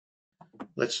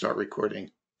Let's start recording.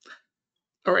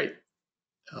 All right,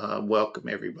 welcome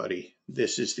everybody.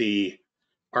 This is the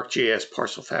ArcGIS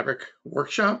Parcel Fabric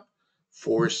Workshop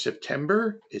for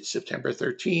September. It's September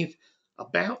 13th,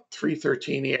 about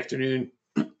 3:13 in the afternoon.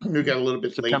 We got a little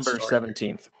bit late September start.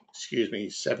 17th. Excuse me,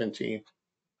 17th.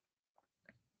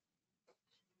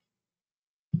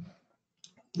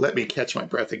 Let me catch my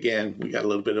breath again. We got a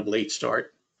little bit of late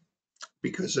start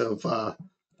because of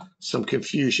some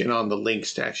confusion on the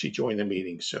links to actually join the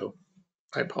meeting. So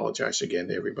I apologize again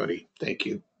to everybody. Thank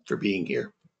you for being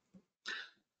here.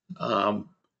 We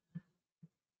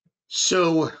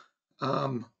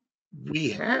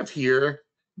have here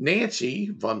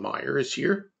Nancy Von Meyer is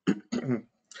here.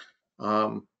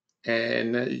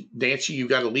 And Nancy, you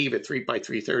got to leave at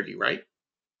 3:30, right?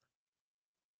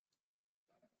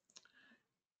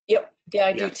 Yep. Yeah,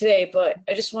 I do today, but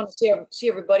I just want to see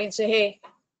everybody and say, hey.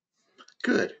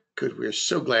 Good. We're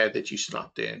so glad that you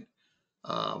stopped in.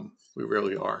 We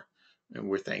really are. And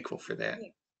we're thankful for that.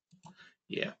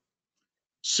 Yeah.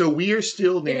 So we are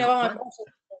still now.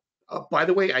 By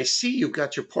the way, I see you've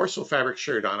got your Parcel Fabric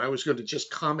shirt on. I was going to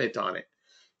just comment on it.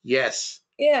 Yes.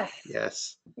 Yeah.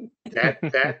 Yes.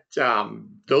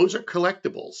 Those are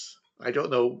collectibles. I don't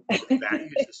know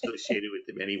values associated with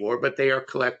them anymore, but they are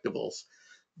collectibles.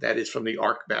 That is from the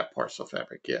ArcMap Parcel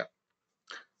Fabric. Yeah.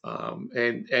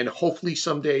 And hopefully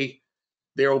someday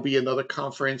there will be another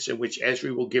conference in which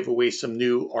Esri will give away some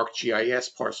new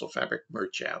ArcGIS Parcel Fabric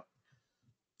merch out.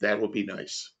 That would be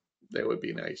nice. That would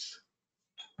be nice.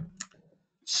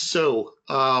 So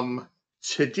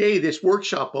today, this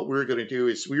workshop, what we're going to do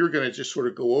is we're going to just sort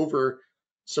of go over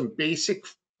some basic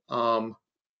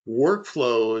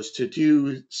workflows to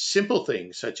do simple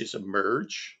things such as a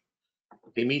merge,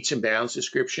 a meets and bounds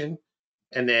description,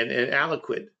 and then an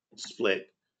aliquot split.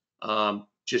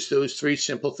 Just those three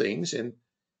simple things, and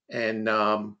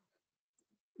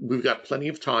we've got plenty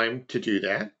of time to do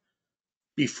that.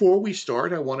 Before we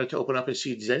start, I wanted to open up and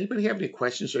see, does anybody have any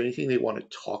questions or anything they want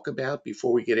to talk about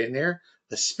before we get in there,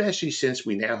 especially since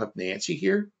we now have Nancy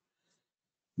here.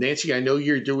 Nancy, I know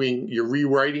you're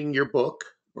rewriting your book,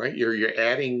 right? You're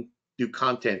adding new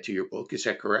content to your book. Is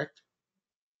that correct?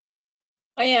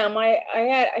 I am. I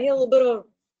had a little bit of a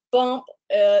bump.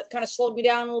 Kind of slowed me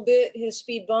down a little bit, hit a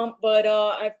speed bump, but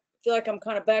I feel like I'm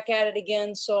kind of back at it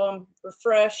again. So I'm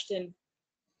refreshed and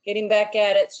getting back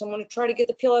at it. So I'm going to try to get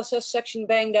the PLSS section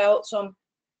banged out. So I'm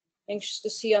anxious to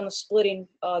see on the splitting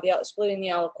the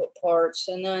Aliquot parts.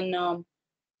 And then,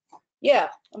 yeah,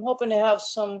 I'm hoping to have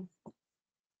some,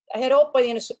 I had hoped by the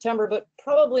end of September, but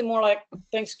probably more like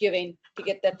Thanksgiving to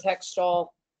get that text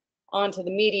all onto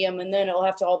the medium, and then it'll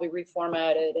have to all be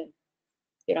reformatted, and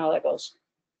you know how that goes.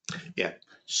 Yeah.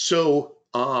 So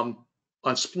on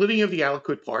splitting of the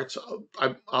Aliquot parts,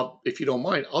 I'll, if you don't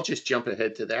mind, I'll just jump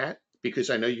ahead to that because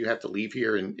I know you have to leave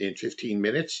here in 15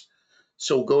 minutes.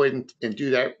 So we'll go ahead and do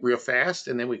that real fast,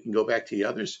 and then we can go back to the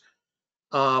others.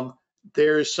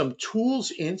 There's some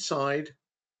tools inside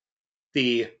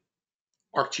the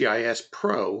ArcGIS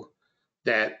Pro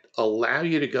that allow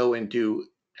you to go and do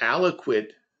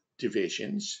aliquot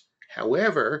divisions.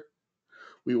 However,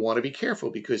 we want to be careful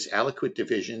because aliquot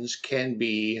divisions can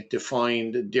be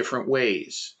defined different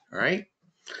ways, all right?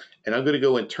 And I'm going to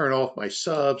go and turn off my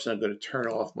subs, and I'm going to turn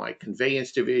off my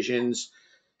conveyance divisions,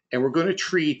 and we're going to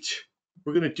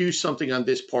do something on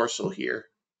this parcel here,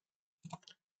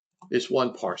 this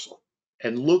one parcel,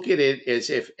 and look at it as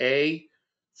if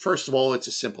first of all, it's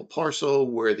a simple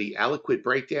parcel where the aliquot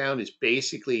breakdown is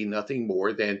basically nothing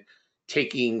more than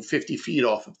taking 50 feet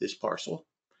off of this parcel.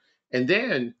 And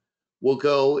then we'll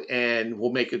go and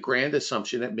we'll make a grand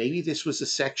assumption that maybe this was a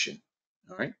section,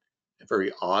 all right? A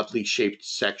very oddly shaped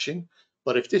section.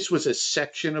 But if this was a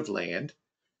section of land,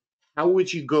 how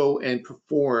would you go and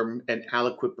perform an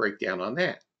aliquot breakdown on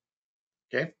that?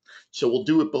 Okay, so we'll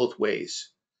do it both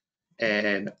ways.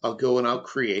 And I'll go and I'll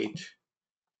create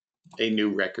a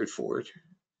new record for it.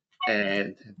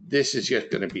 And this is just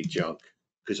going to be junk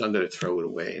because I'm going to throw it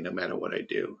away no matter what I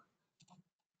do.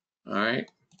 All right,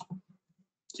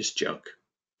 just junk.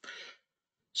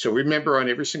 So remember, on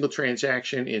every single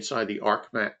transaction inside the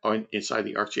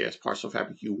ArcGIS Parcel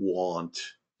Fabric, you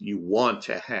want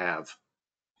to have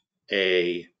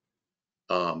a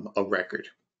record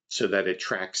so that it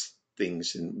tracks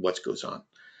things and what goes on.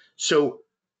 So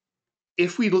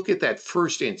if we look at that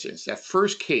first instance, that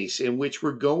first case in which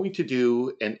we're going to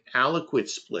do an aliquot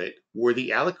split, where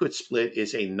the aliquot split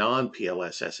is a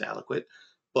non-PLSS aliquot,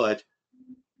 but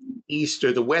east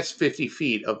or the west 50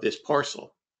 feet of this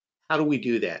parcel, how do we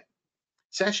do that?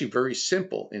 It's actually very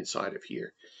simple inside of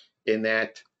here, in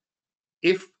that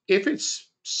if it's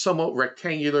somewhat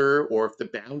rectangular, or if the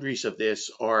boundaries of this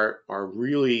are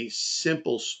really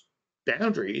simple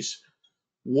boundaries,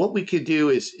 what we could do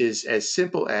is as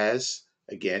simple as,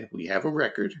 again, we have a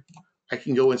record. I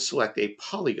can go and select a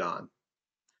polygon.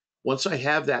 Once I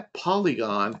have that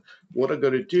polygon, what I'm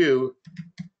going to do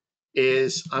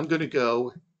is I'm going to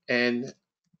go and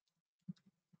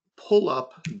pull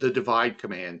up the divide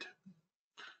command.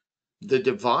 The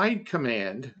divide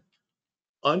command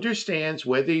understands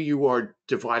whether you are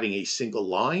dividing a single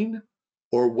line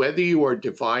or whether you are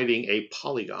dividing a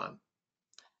polygon.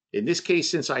 In this case,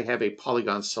 since I have a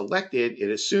polygon selected,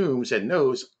 it assumes and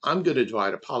knows I'm going to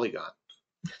divide a polygon.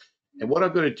 And what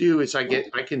I'm going to do is I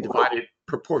can divide it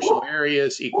proportional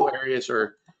areas,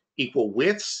 or equal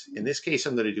widths. In this case,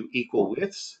 I'm going to do equal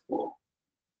widths. I'm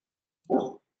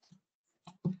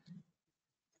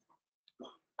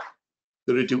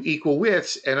going to do equal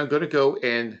widths, and I'm going to go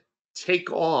and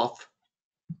take off,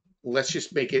 let's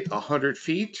just make it 100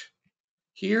 feet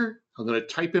here. I'm going to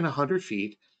type in 100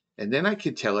 feet, and then I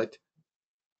can tell it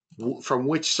from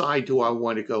which side do I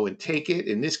want to go and take it.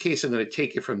 In this case, I'm going to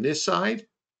take it from this side.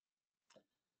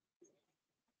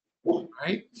 All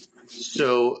right.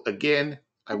 So again,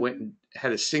 I went and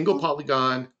had a single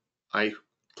polygon. I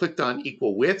clicked on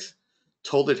equal width,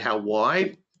 told it how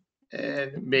wide,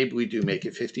 and maybe we do make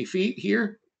it 50 feet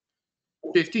here.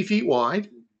 50 feet wide.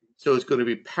 So it's going to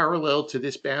be parallel to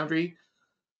this boundary.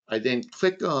 I then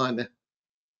click on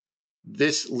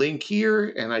this link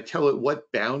here and I tell it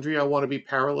what boundary I want to be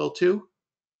parallel to,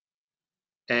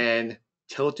 and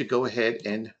tell it to go ahead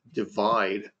and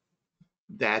divide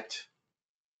that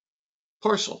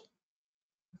parcel.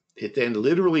 It then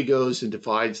literally goes and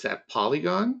divides that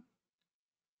polygon,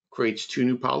 creates 2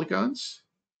 new polygons.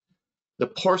 The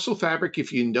parcel fabric,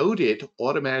 if you noted,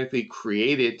 automatically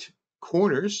created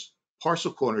corners,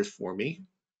 parcel corners for me.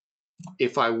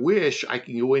 If I wish, I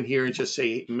can go in here and just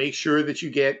say, make sure that you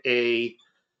get a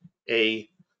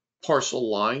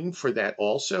parcel line for that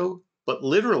also. But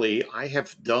literally, I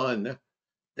have done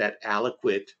that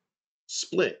Aliquot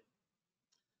split.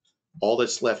 All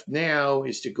that's left now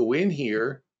is to go in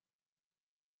here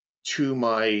to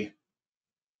my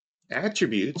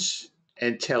attributes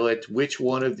and tell it which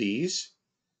one of these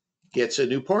gets a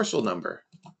new parcel number.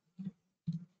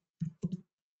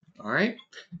 All right.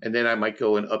 And then I might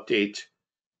go and update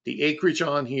the acreage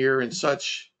on here and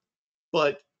such.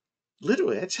 But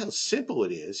literally, that's how simple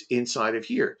it is inside of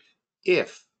here.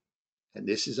 If, and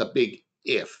this is a big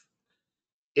if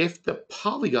the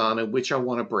polygon in which I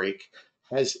want to break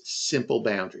has simple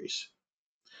boundaries.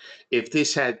 If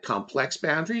this had complex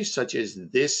boundaries, such as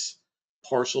this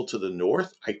parcel to the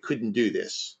north, I couldn't do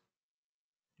this.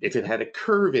 If it had a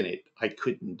curve in it, I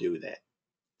couldn't do that.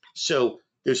 So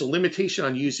there's a limitation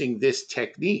on using this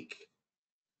technique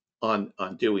on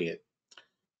doing it.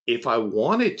 If I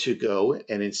wanted to go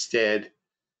and instead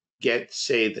get,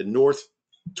 say, the north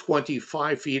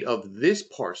 25 feet of this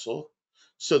parcel,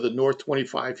 so the north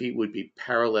 25 feet would be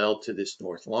parallel to this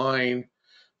north line,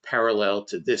 parallel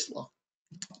to this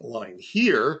line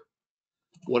here,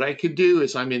 what I could do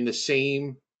is, I'm in the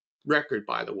same record,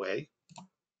 by the way,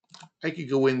 I could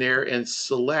go in there and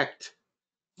select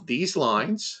these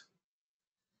lines.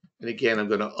 And again, I'm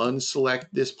going to unselect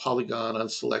this polygon,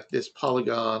 unselect this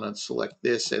polygon, unselect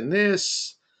this and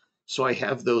this. So I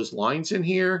have those lines in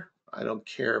here. I don't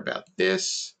care about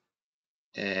this.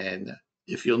 And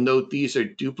if you'll note, these are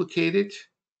duplicated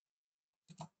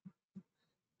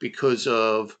because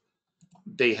of,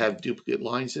 they have duplicate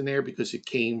lines in there because it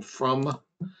came from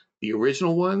the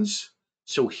original ones.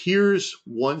 So here's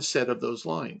one set of those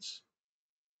lines.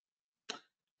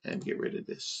 And get rid of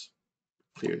this,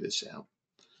 clear this out.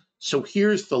 So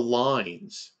here's the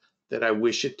lines that I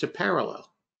wish it to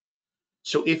parallel.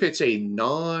 So if it's a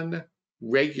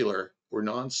non-regular or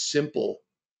non-simple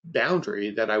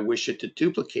boundary that I wish it to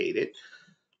duplicate it,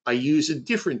 I use a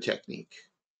different technique.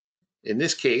 In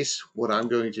this case, what I'm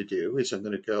going to do is I'm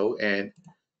going to go and,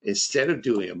 instead of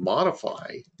doing a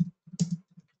modify,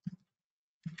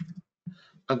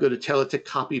 I'm going to tell it to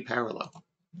copy parallel.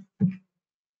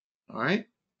 All right.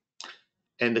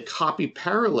 And the copy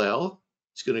parallel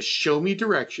is going to show me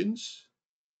directions.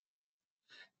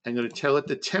 I'm going to tell it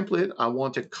the template I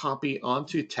want to copy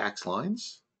onto tax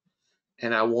lines.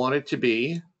 And I want it to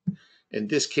be, in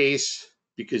this case,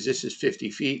 because this is 50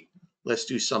 feet, let's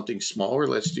do something smaller.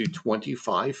 Let's do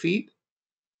 25 feet.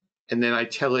 And then I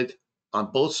tell it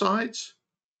on both sides,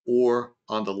 or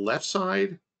on the left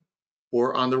side,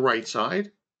 or on the right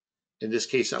side. In this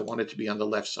case, I want it to be on the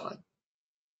left side.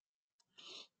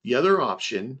 The other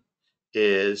option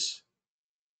is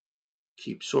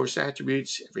keep source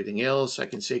attributes, everything else, I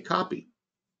can say copy.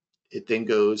 It then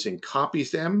goes and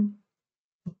copies them.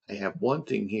 I have one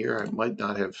thing here. I might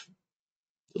not have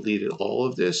deleted all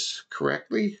of this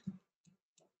correctly.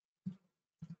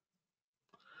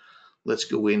 Let's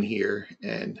go in here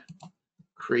and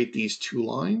create these two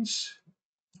lines.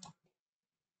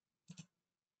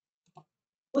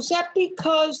 Was that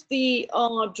because the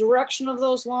direction of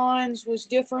those lines was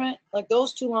different? Like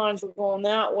those two lines were going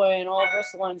that way and all the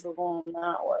rest of the lines were going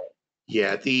that way.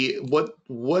 Yeah,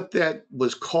 what that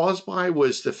was caused by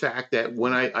was the fact that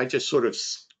when I just sort of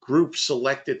group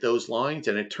selected those lines,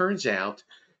 and it turns out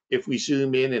if we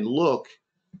zoom in and look,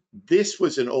 this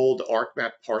was an old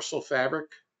ArcMap Parcel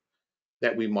Fabric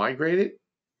that we migrated,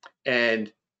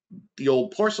 and the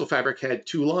old Parcel Fabric had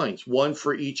two lines, one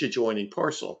for each adjoining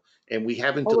parcel, and we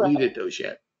haven't All right. deleted those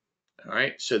yet. All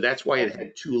right, so that's why it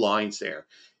had two lines there.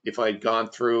 If I'd gone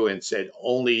through and said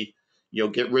only,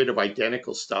 get rid of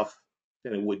identical stuff,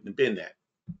 then it wouldn't have been that.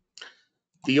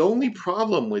 The only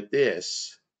problem with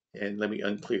this, and let me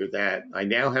unclear that, I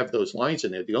now have those lines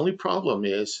in there. The only problem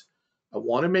is I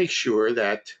want to make sure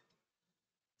that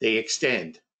they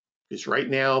extend, because right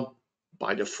now,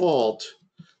 by default,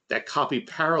 that copy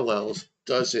parallels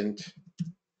doesn't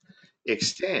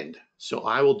extend. So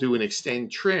I will do an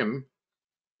extend trim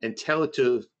and tell it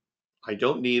to, I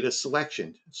don't need a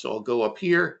selection. So I'll go up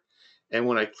here, and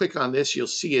when I click on this, you'll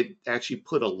see it actually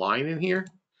put a line in here,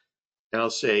 and I'll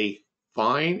say,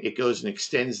 fine, it goes and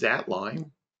extends that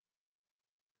line.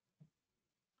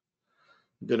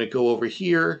 I'm going to go over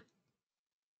here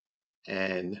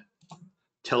and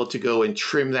tell it to go and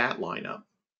trim that line up.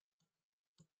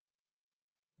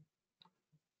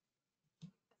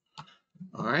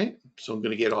 All right, so I'm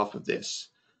going to get off of this.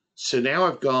 So now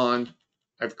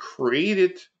I've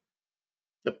created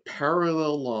the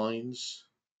parallel lines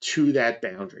to that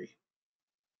boundary.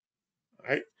 All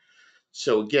right,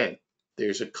 so again,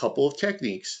 there's a couple of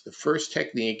techniques. The first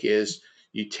technique is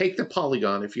you take the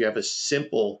polygon if you have a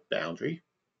simple boundary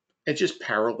and just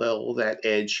parallel that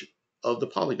edge of the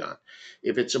polygon.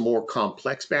 If it's a more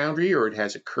complex boundary or it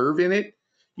has a curve in it,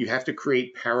 you have to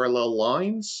create parallel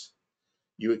lines.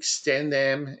 You extend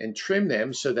them and trim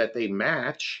them so that they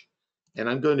match. And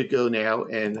I'm going to go now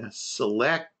and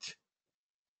select,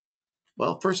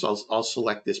 well, first I'll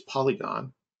select this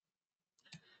polygon,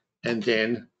 and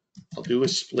then I'll do a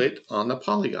split on the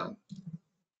polygon.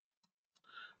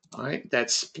 All right, that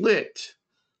split,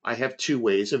 I have two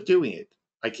ways of doing it.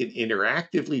 I can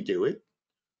interactively do it,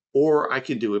 or I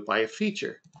can do it by a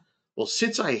feature. Well,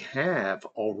 since I have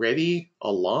already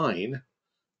a line,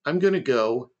 I'm going to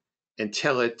go and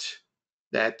tell it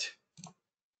that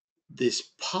this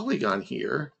polygon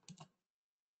here,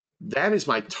 that is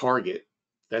my target.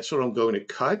 That's what I'm going to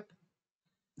cut.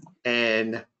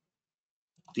 And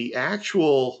the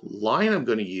actual line I'm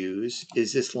going to use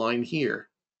is this line here.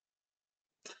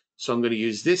 So I'm going to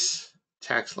use this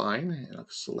tax line, and I'll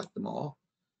select them all,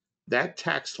 that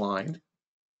tax line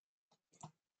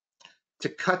to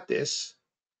cut this,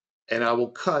 and I will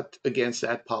cut against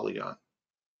that polygon.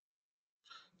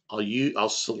 I'll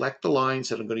select the lines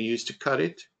that I'm going to use to cut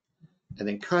it, and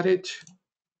then cut it,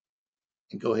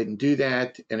 and go ahead and do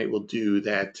that, and it will do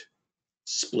that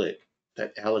split,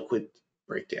 that Aliquot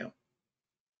breakdown.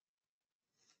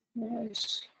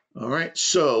 Nice. All right,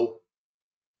 so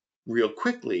real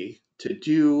quickly, to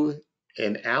do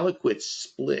an Aliquot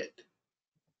split,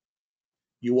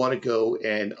 you want to go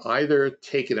and either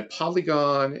take in a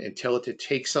polygon and tell it to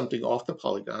take something off the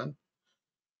polygon,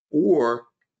 or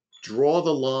draw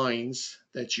the lines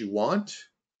that you want,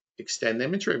 extend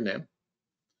them and trim them,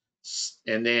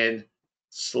 and then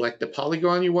select the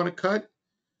polygon you want to cut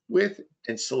with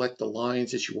and select the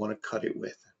lines that you want to cut it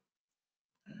with.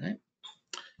 All right.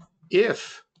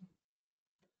 If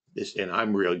this, and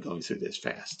I'm really going through this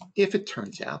fast, if it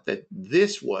turns out that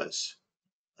this was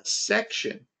a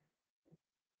section,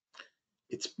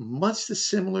 it's much the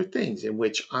similar things in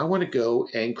which I want to go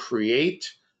and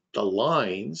create the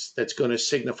lines that's going to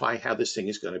signify how this thing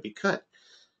is going to be cut.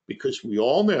 Because we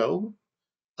all know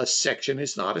a section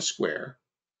is not a square.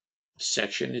 A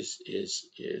section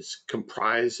is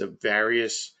comprised of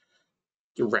various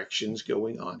directions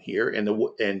going on here,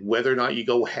 and whether or not you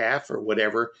go half or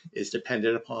whatever is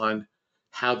dependent upon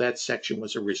how that section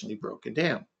was originally broken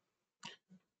down.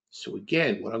 So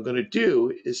again, what I'm going to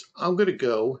do is I'm going to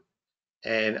go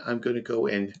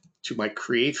and to my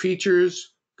create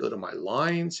features, go to my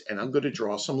lines, and I'm going to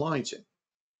draw some lines in.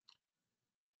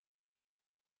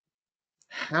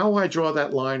 How I draw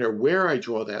that line or where I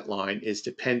draw that line is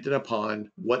dependent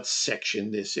upon what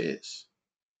section this is.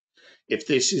 If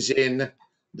this is in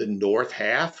the north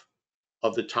half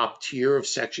of the top tier of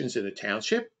sections in a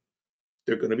township,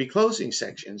 they're going to be closing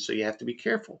sections, so you have to be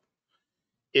careful.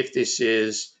 If this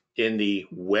is in the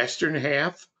western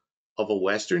half of a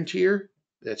western tier,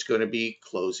 that's going to be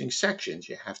closing sections.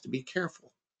 You have to be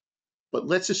careful. But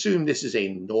let's assume this is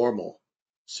a normal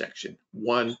section,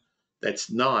 one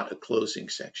that's not a closing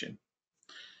section.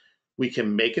 We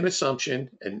can make an assumption,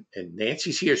 and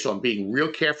Nancy's here, so I'm being real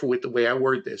careful with the way I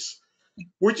word this.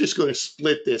 We're just going to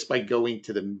split this by going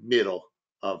to the middle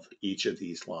of each of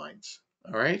these lines,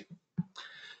 all right?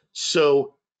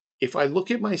 So if I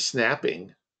look at my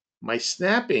snapping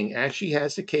actually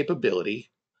has the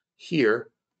capability here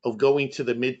of going to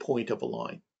the midpoint of a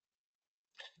line.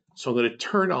 So I'm going to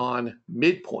turn on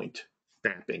midpoint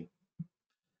snapping.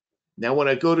 Now when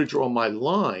I go to draw my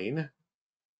line,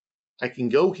 I can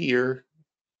go here.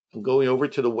 I'm going over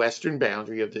to the western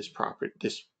boundary of this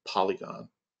polygon.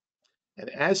 And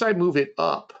as I move it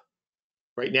up,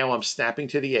 right now I'm snapping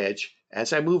to the edge.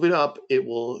 As I move it up, it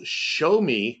will show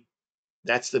me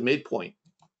that's the midpoint.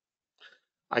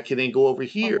 I can then go over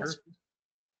here.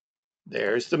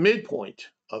 There's the midpoint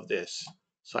of this.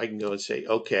 So I can go and say,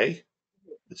 okay,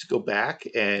 let's go back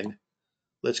and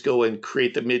let's go and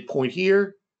create the midpoint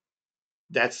here.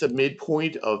 That's the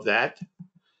midpoint of that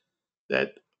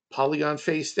polygon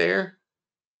face there.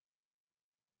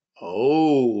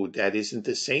 Oh, that isn't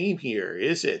the same here,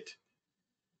 is it?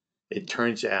 It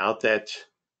turns out that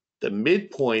the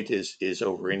midpoint is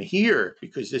over in here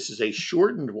because this is a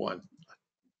shortened one.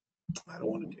 I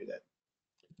don't want to do that.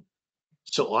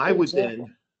 So I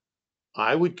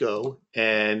would go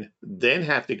and then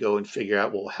have to go and figure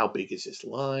out, well, how big is this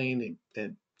line,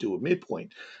 and do a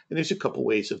midpoint. And there's a couple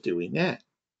ways of doing that.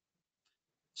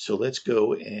 So let's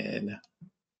go and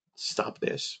stop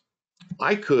this.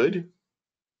 I could,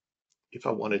 if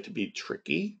I wanted to be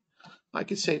tricky, I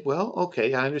could say, well,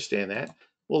 okay, I understand that.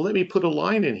 Well, let me put a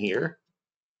line in here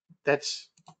that's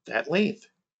that length.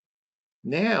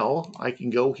 Now I can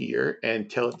go here and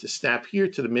tell it to snap here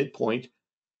to the midpoint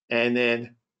and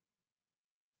then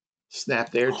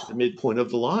snap there to the midpoint of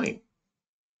the line.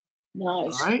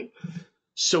 Nice. All right.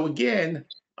 So again,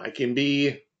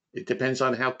 it depends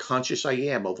on how conscious I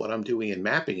am of what I'm doing in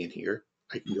mapping in here.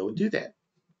 I can go and do that.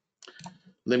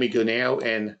 Let me go now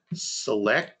and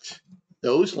select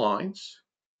those lines,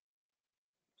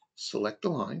 select the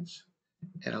lines,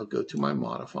 and I'll go to my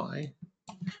modify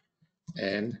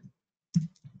and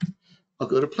I'll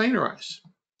go to planarize.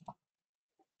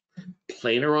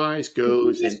 Planarize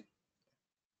goes in.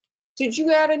 Did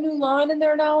you add a new line in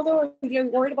there now, though? Are you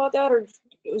worried about that, or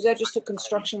was that just a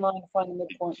construction line to find the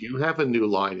midpoint? You have a new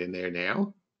line in there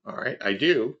now. All right, I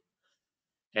do.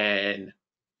 And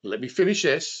let me finish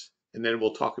this, and then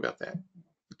we'll talk about that.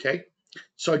 Okay.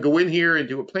 So I go in here and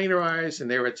do a planarize, and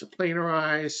there it's a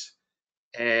planarize.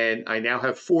 And I now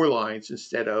have 4 lines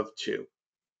instead of 2.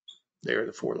 There are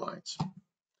the 4 lines.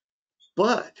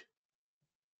 But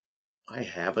I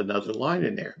have another line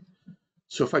in there.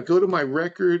 So if I go to my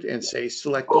record and say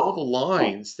select all the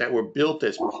lines that were built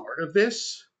as part of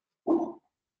this,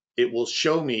 it will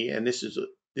show me, and this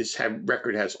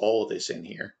record has all of this in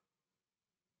here.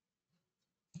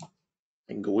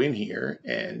 I can go in here,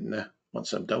 and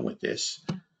once I'm done with this,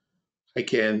 I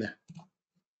can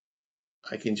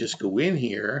just go in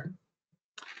here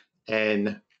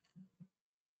and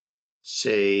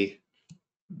say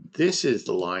this is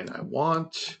the line I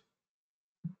want,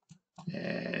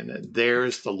 and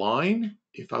there's the line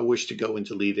if I wish to go and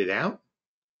delete it out.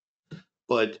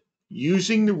 But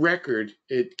using the record,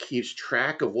 it keeps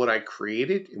track of what I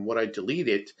created and what I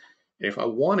deleted. And if I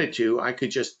wanted to, I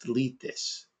could just delete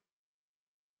this.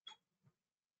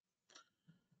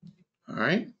 All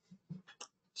right.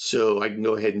 So I can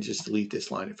go ahead and just delete this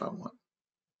line if I want.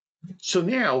 So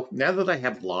now that I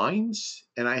have lines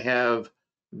and I have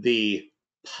the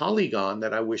polygon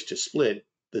that I wish to split,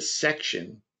 the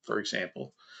section, for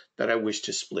example, that I wish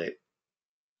to split,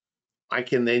 I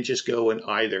can then just go and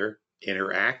either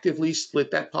interactively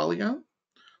split that polygon,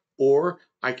 or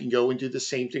I can go and do the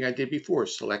same thing I did before.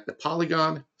 Select the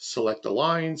polygon, select the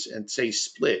lines, and say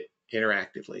split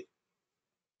interactively,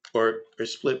 or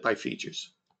split by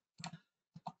features.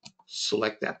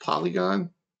 Select that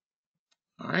polygon.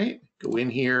 All right, go in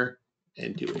here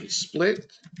and do a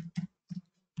split.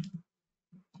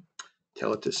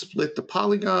 Tell it to split the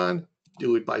polygon,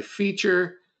 do it by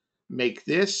feature, make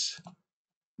this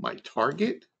my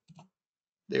target.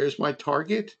 There's my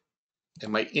target.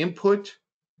 And my input,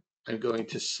 I'm going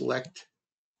to select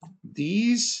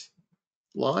these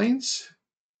lines.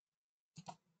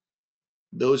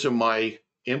 Those are my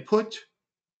input.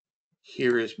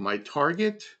 Here is my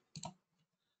target.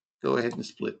 Go ahead and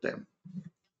split them.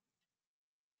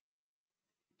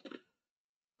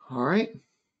 All right.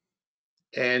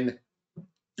 And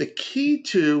the key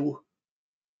to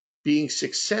being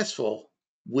successful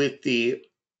with the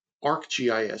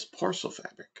ArcGIS Parcel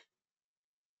Fabric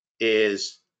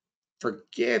is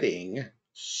forgetting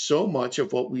so much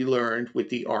of what we learned with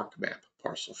the ArcMap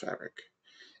Parcel Fabric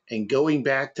and going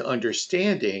back to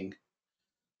understanding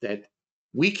that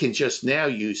we can just now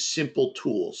use simple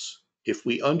tools. If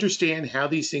we understand how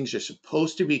these things are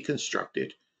supposed to be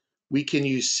constructed, we can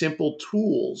use simple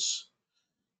tools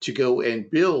to go and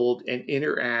build and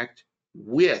interact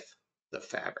with the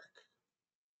fabric.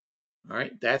 All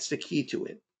right, that's the key to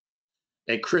it.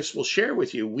 And Chris will share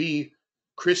with you,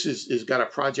 Chris has got a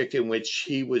project in which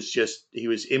he was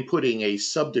inputting a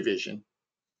subdivision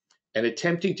and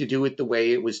attempting to do it the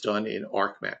way it was done in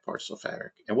ArcMap Parcel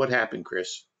Fabric. And what happened,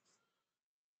 Chris?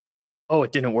 Oh,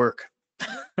 it didn't work.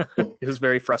 It was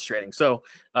very frustrating. So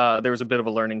there was a bit of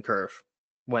a learning curve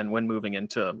when moving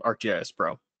into ArcGIS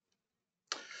Pro,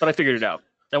 but I figured it out.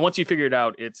 And once you figure it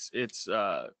out, it's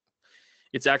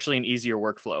actually an easier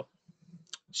workflow.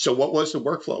 So what was the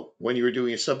workflow when you were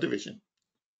doing a subdivision?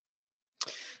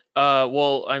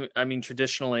 Well, I mean,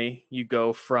 traditionally you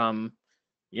go from,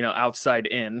 outside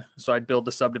in. So I'd build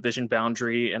the subdivision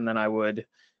boundary, and then I would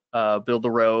build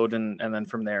the road, and then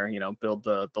from there, build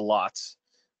the lots.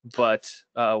 But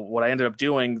what I ended up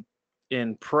doing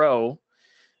in Pro,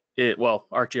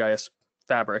 ArcGIS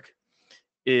Fabric,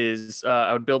 is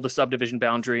I would build the subdivision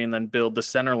boundary and then build the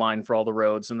center line for all the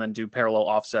roads, and then do parallel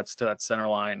offsets to that center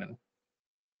line, and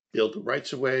build the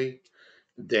rights of way,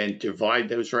 then divide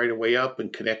those right of way up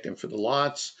and connect them for the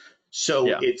lots. So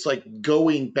yeah. it's like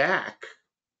going back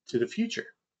to the future,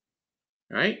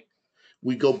 right?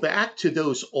 We go back to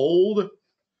those old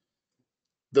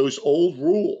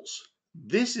rules.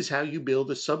 This is how you build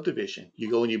a subdivision.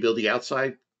 You go and you build the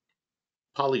outside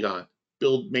polygon,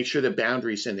 make sure the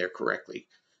boundary's in there correctly,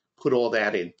 put all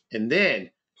that in, and then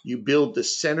you build the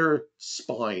center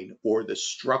spine, or the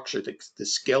structure, the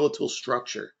skeletal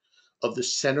structure of the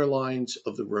center lines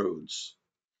of the roads.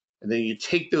 And then you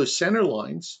take those center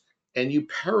lines and you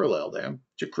parallel them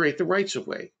to create the rights of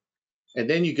way. And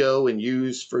then you go and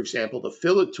use, for example, the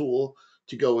fillet tool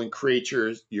to go and create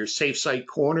your safe site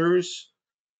corners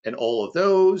and all of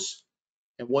those.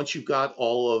 And once you've got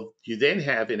you then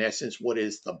have, in essence, what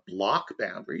is the block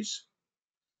boundaries.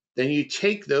 Then you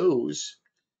take those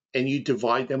and you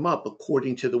divide them up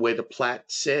according to the way the plat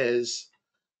says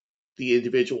the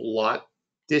individual lot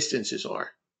distances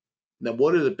are. Now,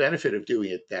 what are the benefit of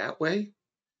doing it that way?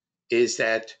 Is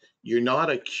that you're not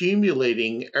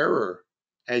accumulating error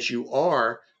as you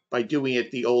are by doing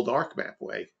it the old ArcMap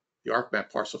way, the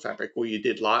ArcMap Parcel Fabric, where you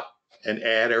did lot and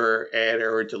add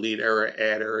error, delete error,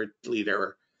 add error, delete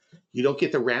error. You don't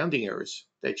get the rounding errors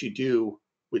that you do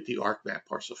with the ArcMap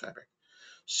Parcel Fabric.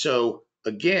 So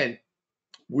again,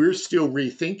 we're still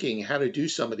rethinking how to do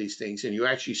some of these things. And you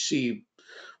actually see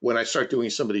when I start doing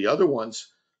some of the other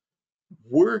ones,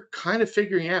 we're kind of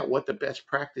figuring out what the best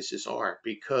practices are,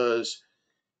 because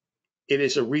it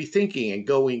is a rethinking and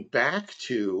going back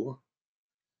to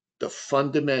the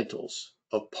fundamentals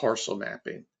of parcel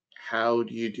mapping. How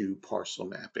do you do parcel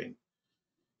mapping?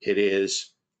 It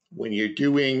is when you're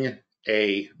doing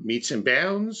a meets and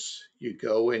bounds, you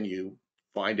go and you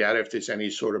find out if there's any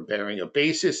sort of bearing of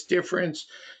basis difference.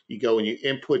 You go and you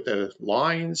input the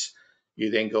lines.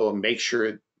 You then go and make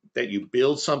sure that you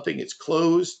build something, it's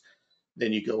closed.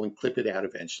 Then you go and clip it out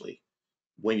eventually.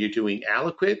 When you're doing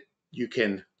Aliquot, you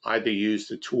can either use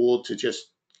the tool to just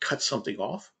cut something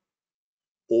off,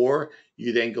 or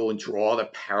you then go and draw the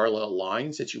parallel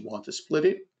lines that you want to split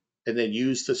it, and then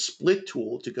use the split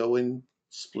tool to go and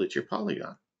split your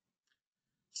polygon.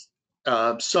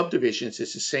 Subdivisions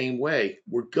is the same way.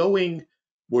 We're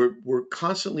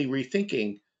constantly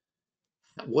rethinking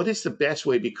what is the best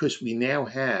way, because we now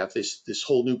have this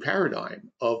whole new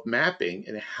paradigm of mapping,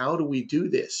 and how do we do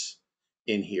this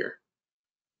in here?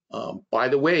 By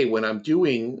the way, when I'm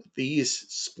doing these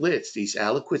splits, these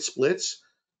Aliquot splits,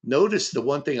 notice the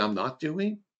one thing I'm not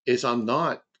doing is I'm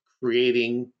not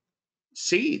creating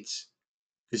seeds,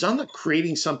 because I'm not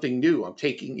creating something new. I'm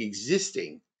taking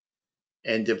existing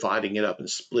and dividing it up and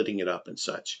splitting it up and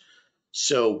such.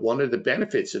 So one of the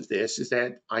benefits of this is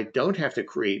that I don't have to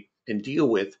create and deal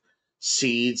with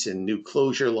seeds and new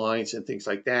closure lines and things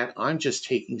like that. I'm just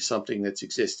taking something that's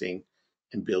existing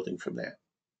and building from that.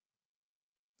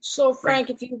 So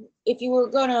Frank, if you were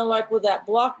gonna, like with that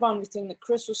block boundary thing that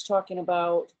Chris was talking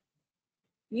about,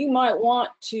 you might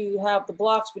want to have the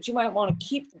blocks, but you might want to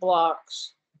keep the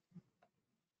blocks.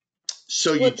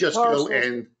 So you just go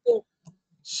and,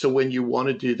 so when you want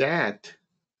to do that,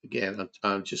 again,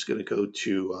 I'm just going to go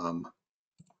to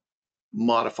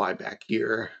modify back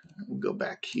here. Go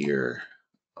back here.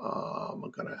 I'm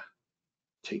gonna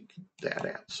take that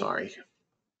out, sorry.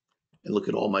 And look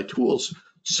at all my tools.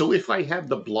 So if I have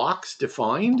the blocks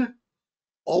defined,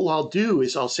 all I'll do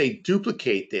is I'll say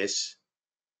duplicate this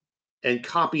and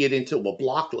copy it into a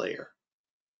block layer.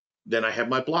 Then I have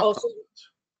my block. Oh, so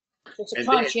it's a And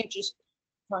then,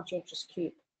 conscientious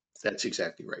keep. that's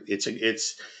exactly right.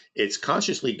 It's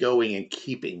consciously going and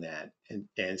keeping that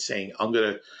and saying I'm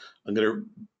gonna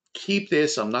keep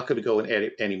this. I'm not gonna go and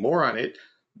edit any more on it.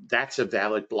 That's a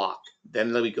valid block.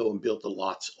 Then let me go and build the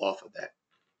lots off of that.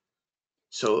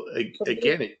 So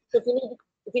again, So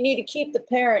if you need to keep the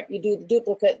parent, you do the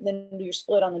duplicate, and then do your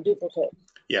split on the duplicate.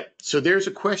 yeah. So there's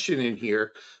a question in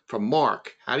here from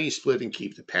Mark. How do you split and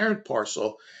keep the parent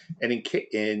parcel? And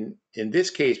in this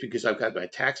case, because I've got my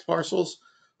tax parcels,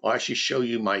 I'll actually show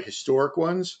you my historic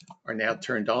ones are now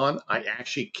turned on. I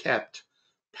actually kept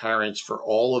parents for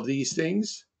all of these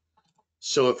things.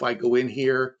 So if I go in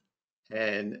here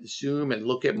and zoom and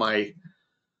look at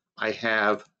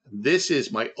this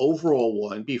is my overall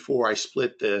one before I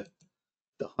split the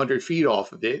 100 feet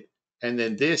off of it. And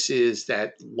then this is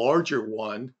that larger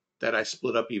one that I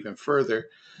split up even further.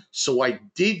 So I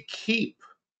did keep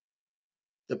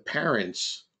the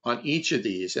parents on each of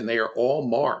these, and they are all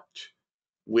marked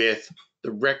with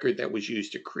the record that was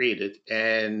used to create it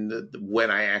and when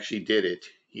I actually did it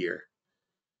here.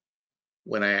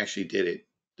 When I actually did it,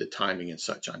 the timing and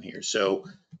such on here. So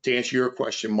to answer your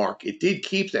question, Mark, it did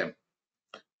keep them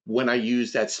when I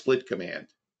used that split command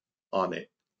on it.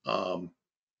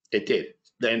 It did.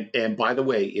 Then, and by the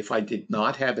way, if I did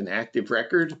not have an active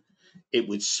record, it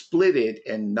would split it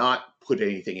and not put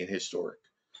anything in historic.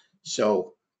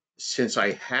 So since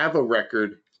I have a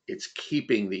record, it's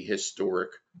keeping the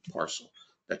historic parcel.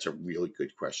 That's a really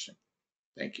good question.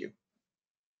 Thank you.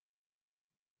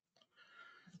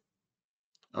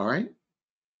 All right.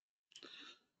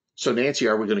 So Nancy,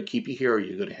 are we going to keep you here or are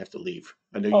you going to have to leave?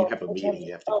 I know you have a meeting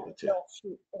you have to go to. Oh,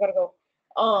 shoot, I gotta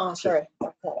go. Sorry.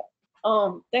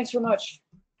 Thanks very much.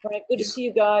 Frank, good to see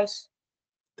you guys.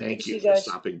 Thank you for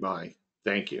stopping by.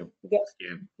 Thank you. You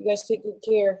guys take good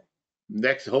care.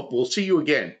 We'll see you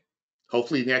again.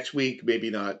 Hopefully next week, maybe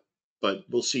not, but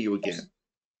we'll see you again.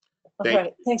 All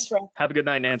right. Thanks, Frank. Have a good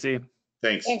night, Nancy.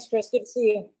 Thanks. Thanks, Chris. Good to see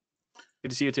you.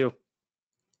 Good to see you too.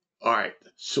 All right.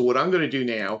 So what I'm going to do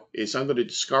now is I'm going to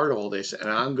discard all this and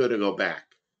I'm going to go back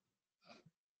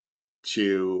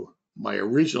to my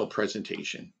original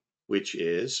presentation, which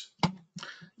is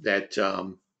that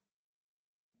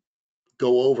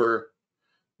go over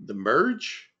the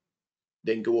merge,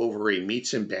 then go over a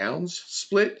meets and bounds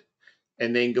split,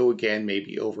 and then go again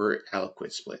maybe over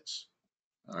Aliquot splits.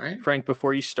 All right. Frank,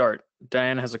 before you start,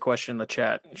 Diane has a question in the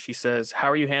chat. She says, how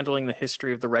are you handling the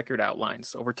history of the record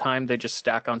outlines? Over time, they just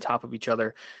stack on top of each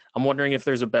other. I'm wondering if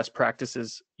there's a best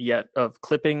practices yet of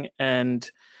clipping and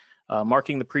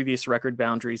marking the previous record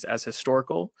boundaries as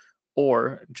historical,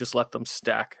 or just let them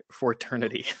stack for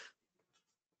eternity.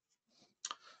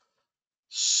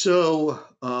 So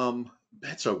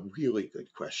that's a really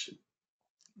good question.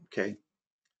 Okay.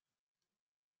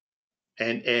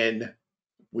 And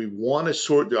we want to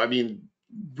sort, I mean,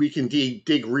 we can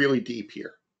dig really deep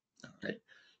here. All right.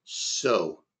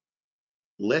 So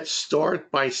let's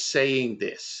start by saying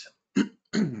this,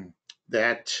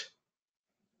 that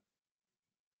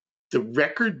the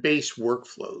record-based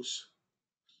workflows,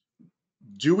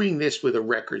 doing this with a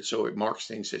record so it marks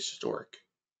things as historic,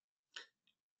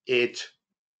 it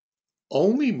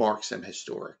only marks them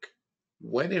historic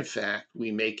when in fact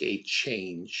we make a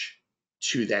change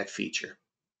to that feature.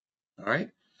 All right.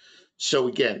 So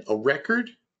again, a record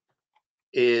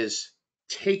is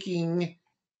taking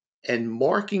and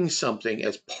marking something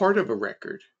as part of a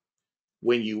record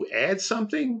when you add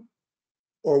something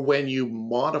or when you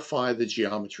modify the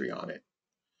geometry on it.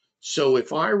 So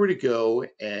if I were to go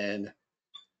and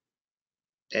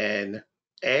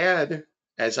add,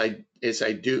 as I'm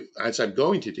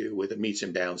going to do with a meets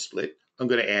and bounds split, I'm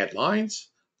going to add lines.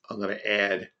 I'm going to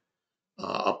add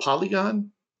a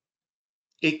polygon.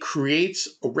 It creates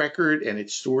a record and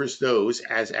it stores those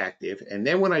as active. And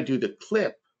then when I do the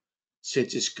clip,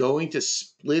 since it's going to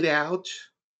split out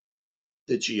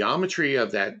the geometry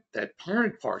of that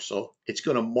parent parcel, it's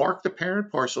going to mark the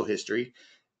parent parcel history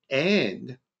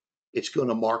and it's going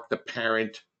to mark the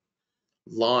parent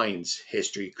lines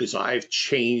history because I've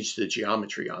changed the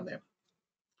geometry on them.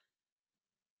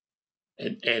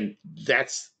 And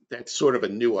that's sort of a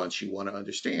nuance you want to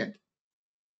understand,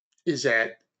 is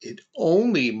that it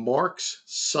only marks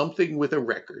something with a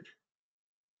record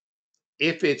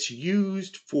if it's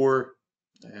used for,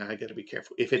 I got to be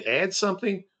careful, if it adds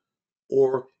something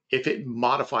or if it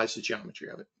modifies the geometry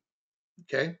of it.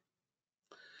 Okay.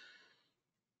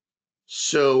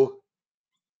 So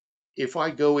if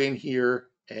I go in here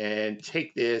and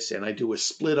take this and I do a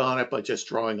split on it by just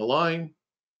drawing a line,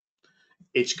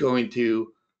 it's going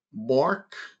to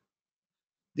mark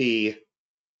the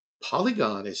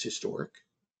polygon as historic.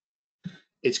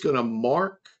 It's going to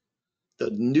mark the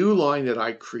new line that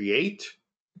I create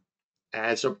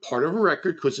as a part of a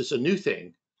record because it's a new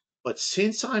thing. But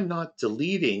since I'm not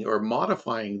deleting or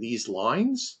modifying these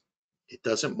lines, it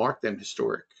doesn't mark them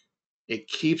historic. It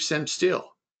keeps them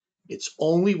still. It's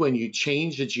only when you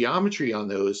change the geometry on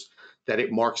those that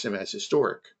it marks them as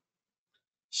historic.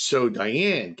 So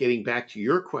Diane, getting back to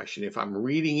your question, if I'm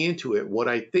reading into it what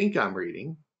I think I'm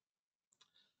reading,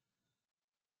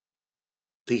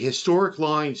 the historic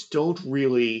lines don't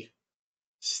really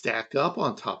stack up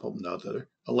on top of another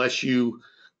unless you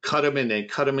cut them and then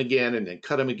cut them again and then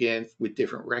cut them again with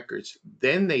different records.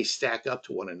 Then they stack up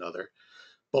to one another.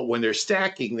 But when they're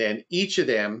stacking, then each of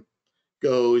them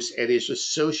goes and is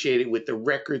associated with the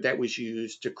record that was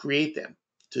used to create them,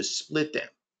 to split them.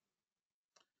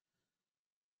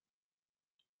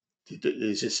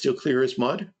 Is it still clear as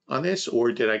mud on this,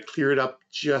 or did I clear it up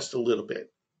just a little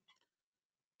bit?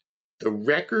 The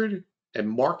record and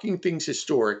marking things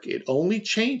historic, it only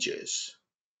changes.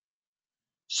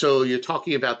 So you're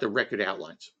talking about the record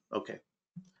outlines. Okay,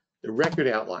 the record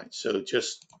outlines. So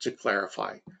just to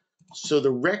clarify, so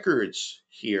the records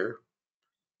here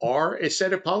are a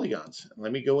set of polygons.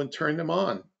 Let me go and turn them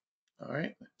on. All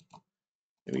right,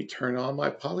 let me turn on my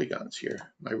polygons here,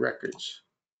 my records.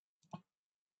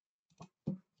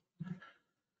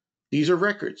 These are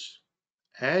records.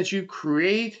 As you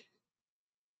create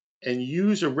and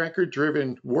use a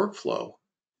record-driven workflow,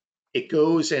 it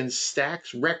goes and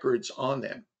stacks records on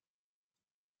them.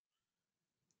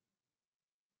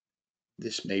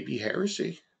 This may be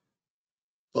heresy,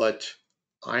 but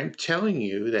I'm telling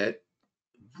you that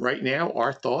right now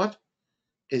our thought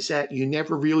is that you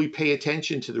never really pay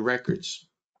attention to the records.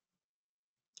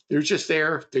 They're just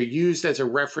there. They're used as a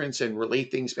reference and relate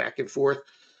things back and forth,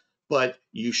 but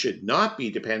you should not be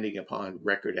depending upon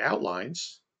record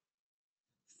outlines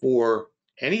for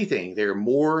anything. They're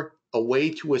more a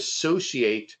way to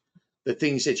associate the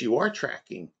things that you are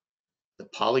tracking, the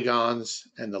polygons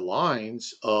and the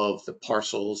lines of the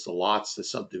parcels, the lots, the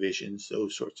subdivisions,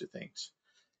 those sorts of things.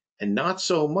 And not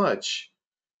so much,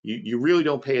 you really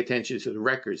don't pay attention to the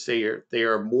records. They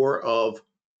are more of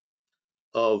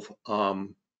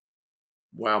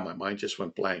wow, my mind just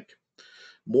went blank.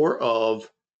 More of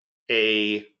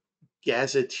a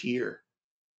gazetteer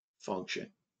function.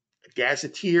 A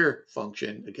gazetteer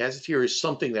function, a gazetteer is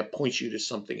something that points you to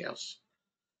something else.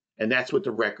 And that's what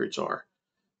the records are.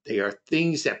 They are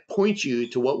things that point you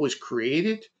to what was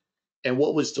created and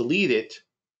what was deleted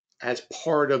as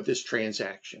part of this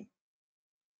transaction.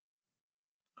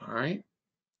 All right.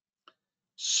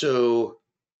 So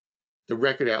the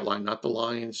record outline, not the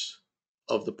lines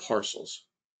of the parcels.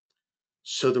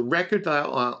 So the record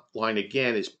outline,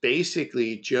 again, is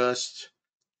basically just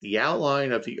the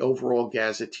outline of the overall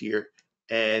gazetteer,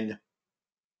 and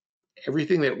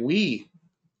everything that we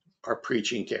are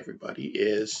preaching to everybody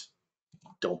is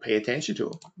don't pay attention to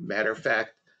them. Matter of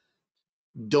fact,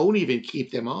 don't even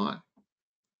keep them on.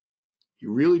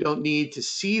 You really don't need to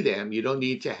see them. You don't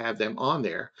need to have them on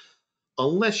there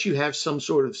unless you have some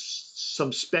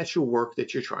special work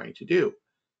that you're trying to do.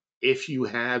 If you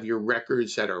have your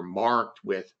records that are marked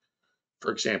with,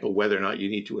 for example, whether or not you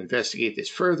need to investigate this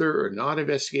further or not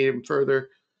investigate them further,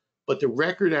 but the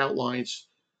record outlines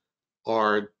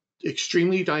are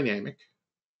extremely dynamic.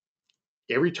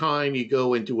 Every time you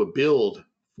go and do a build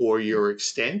for your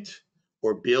extent,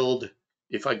 or build,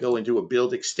 if I go and do a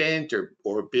build extent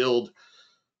or build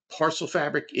Parcel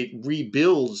Fabric, it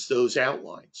rebuilds those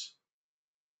outlines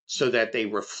so that they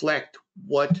reflect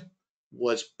what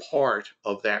was part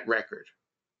of that record.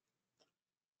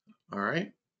 All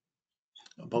right.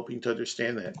 I'm hoping to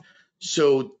understand that.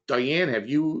 So Diane,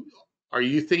 are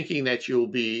you thinking that you'll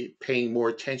be paying more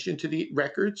attention to the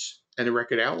records and the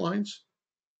record outlines?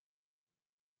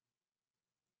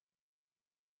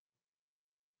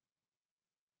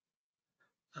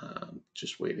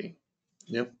 Just waiting.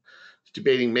 Yep.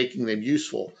 Debating making them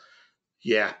useful.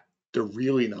 Yeah, they're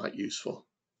really not useful.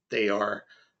 They are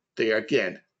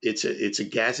again, it's a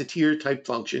gazetteer type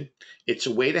function. It's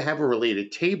a way to have a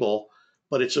related table,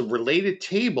 but it's a related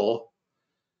table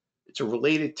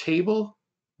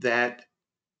that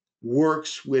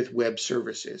works with web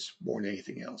services more than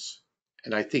anything else.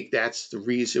 And I think that's the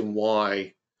reason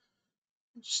why,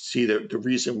 the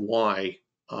reason why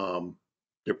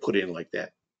they're put in like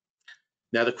that.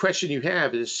 Now the question you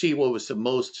have is see what was the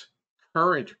most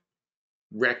current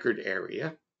record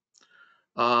area.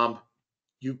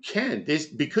 You can,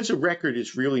 because a record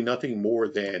is really nothing more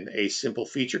than a simple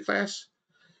feature class.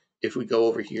 If we go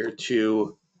over here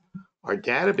to our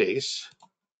database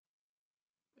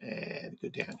and go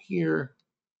down here,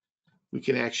 we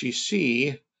can actually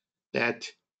see that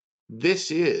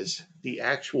this is the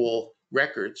actual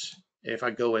records. And if I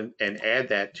go in and add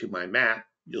that to my map,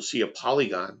 you'll see a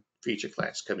polygon feature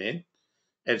class come in,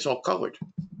 and it's all colored.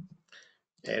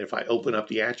 And if I open up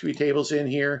the attribute tables in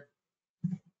here,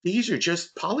 these are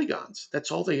just polygons. That's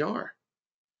all they are.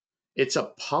 It's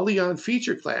a polygon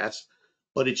feature class,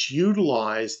 but it's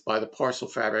utilized by the Parcel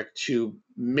Fabric to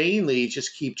mainly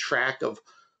just keep track of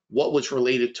what was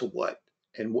related to what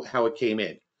and how it came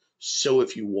in. So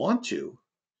if you want to,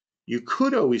 you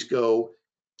could always go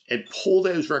and pull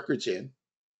those records in,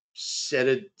 set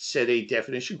a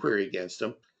definition query against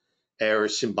them or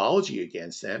symbology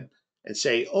against them, and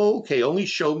say, oh, okay, only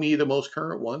show me the most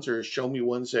current ones, or show me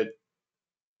ones that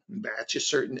match a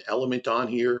certain element on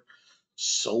here.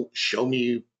 So show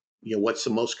me, what's the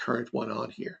most current one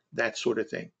on here, that sort of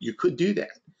thing. You could do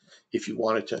that if you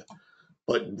wanted to,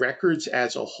 but records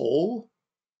as a whole,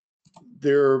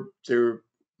 they're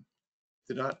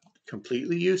not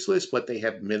completely useless, but they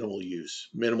have minimal use,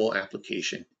 minimal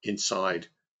application inside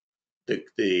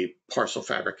the Parcel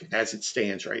Fabric as it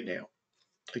stands right now.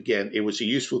 Again, it was a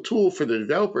useful tool for the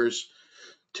developers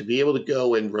to be able to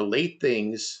go and relate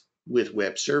things with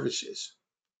web services,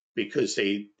 because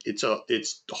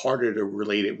it's harder to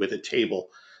relate it with a table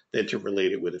than to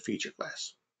relate it with a feature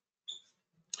class.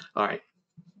 All right.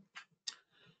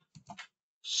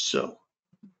 So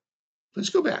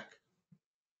let's go back.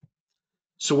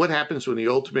 So what happens when the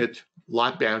ultimate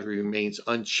lot boundary remains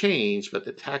unchanged, but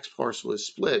the tax parcel is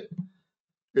split?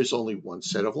 There's only one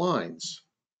set of lines.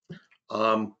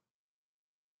 We're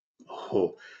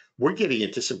getting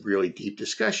into some really deep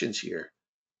discussions here,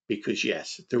 because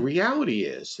yes, the reality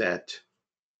is that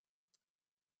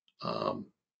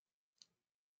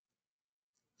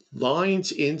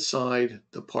lines inside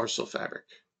the Parcel Fabric,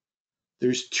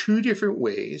 there's two different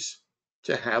ways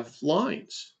to have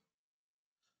lines.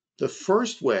 The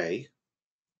first way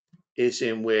is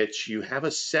in which you have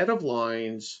a set of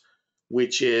lines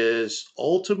which is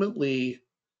ultimately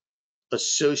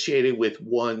associated with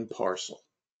one parcel.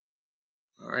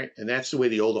 All right, and that's the way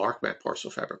the old ArcMap Parcel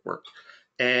Fabric worked.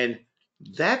 And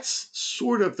that's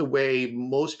sort of the way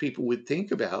most people would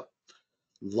think about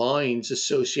lines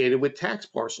associated with tax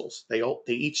parcels. They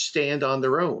each stand on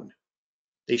their own.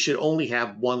 They should only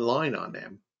have one line on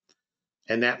them,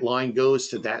 and that line goes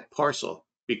to that parcel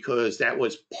because that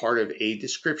was part of a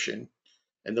description,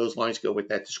 and those lines go with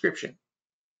that description.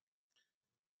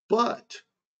 But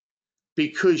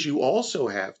because you also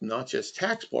have not just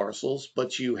tax parcels,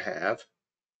 but you have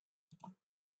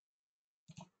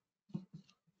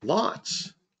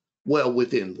lots. Well,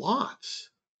 within lots,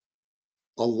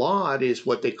 a lot is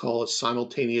what they call a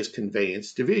simultaneous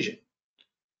conveyance division.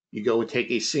 You go and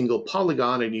take a single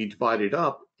polygon and you divide it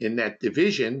up. In that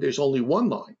division, there's only one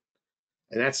line,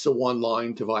 and that's the one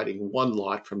line dividing one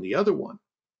lot from the other one.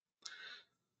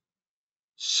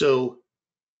 So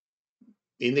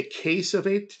in the case of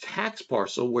a tax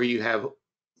parcel where you have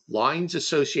lines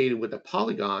associated with a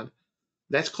polygon,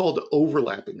 that's called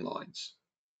overlapping lines.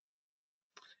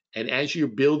 And as you're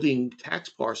building tax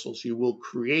parcels, you will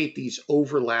create these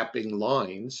overlapping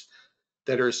lines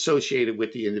that are associated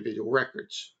with the individual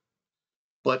records.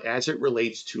 But as it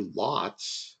relates to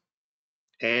lots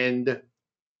and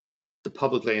the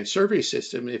public land survey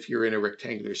system, if you're in a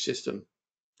rectangular system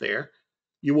there,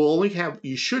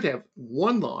 you should have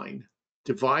one line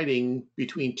dividing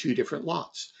between two different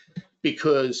lots,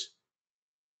 because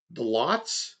the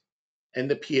lots and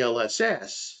the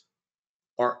PLSS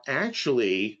are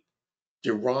actually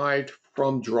derived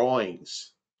from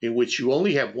drawings in which you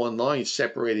only have one line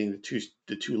separating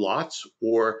the two lots,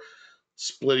 or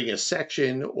splitting a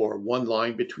section, or one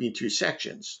line between two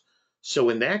sections. So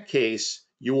in that case,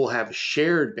 you will have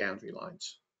shared boundary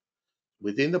lines.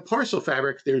 Within the Parcel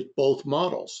Fabric, there's both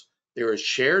models. There are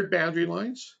shared boundary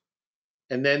lines,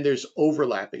 and then there's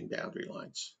overlapping boundary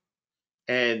lines.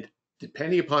 And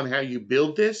depending upon how you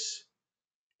build this,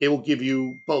 it will give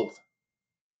you both.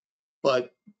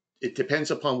 But it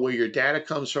depends upon where your data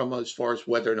comes from as far as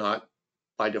whether or not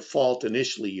by default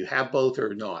initially you have both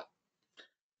or not.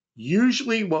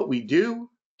 Usually what we do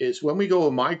is when we go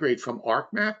and migrate from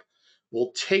ArcMap,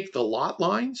 we'll take the lot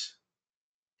lines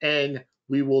and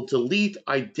we will delete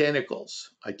identicals.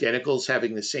 Identicals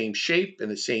having the same shape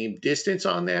and the same distance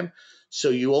on them. So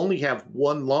you only have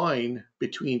one line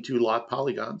between two lot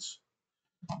polygons.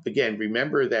 again,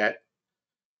 remember that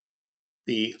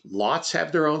the lots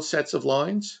have their own sets of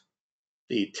lines.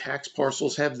 The tax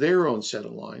parcels have their own set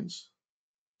of lines.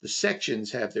 The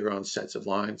sections have their own sets of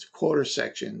lines, quarter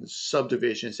sections,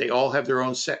 subdivisions, they all have their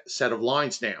own set of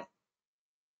lines now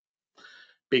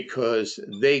because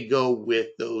they go with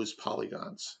those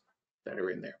polygons that are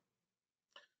in there.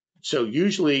 So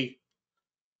usually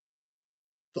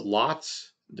the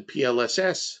lots, the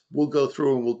PLSS, we'll go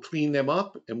through and we'll clean them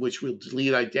up, in which we'll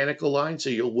delete identical lines. So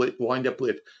you'll wind up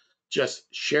with just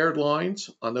shared lines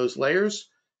on those layers.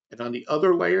 And on the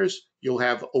other layers, you'll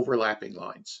have overlapping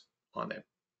lines on them.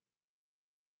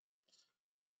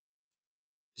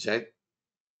 Does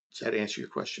that answer your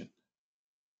question?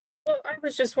 Well, I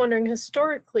was just wondering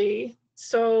historically,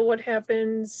 so what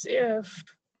happens if,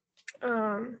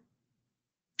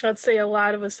 let's say a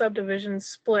lot of a subdivision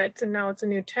split and now it's a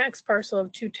new tax parcel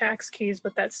of 2 tax keys,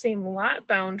 but that same lot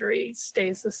boundary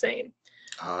stays the same?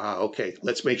 Okay.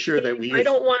 Let's make sure that we. I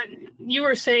don't want, you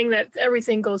were saying that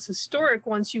everything goes historic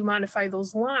once you modify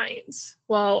those lines.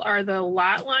 Well, are the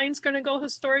lot lines going to go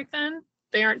historic then?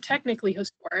 They aren't technically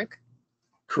historic.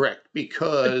 Correct,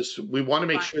 because we want to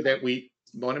make sure that we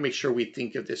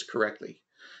think of this correctly.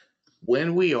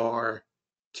 When we are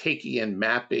taking and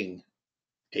mapping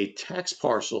a tax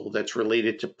parcel that's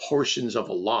related to portions of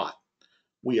a lot,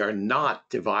 we are not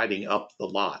dividing up the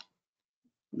lot.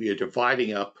 We are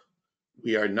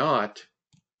not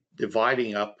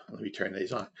dividing up, let me turn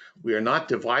these on. We are not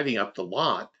dividing up the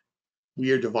lot.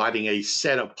 We are dividing a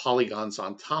set of polygons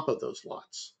on top of those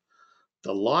lots.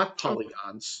 The lot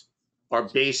polygons are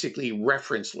basically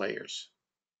reference layers.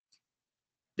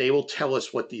 They will tell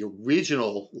us what the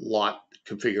original lot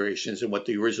configurations and what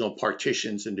the original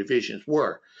partitions and divisions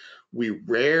were. We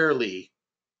rarely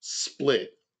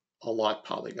split a lot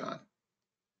polygon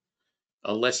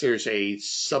unless there's a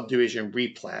subdivision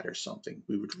replat or something.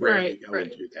 We would rarely go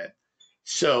and do that.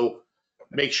 So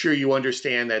make sure you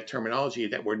understand that terminology,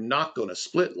 that we're not going to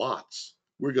split lots.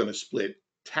 We're going to split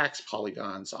tax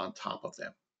polygons on top of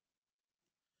them.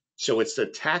 So it's the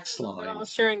tax lines. They're all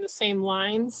sharing the same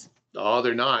lines? Oh,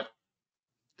 they're not.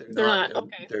 They're not.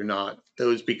 Okay. They're not.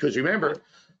 Those, because remember,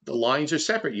 the lines are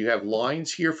separate. You have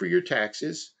lines here for your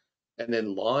taxes and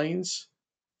then lines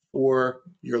for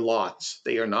your lots.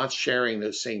 They are not sharing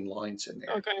those same lines in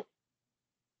there. Okay.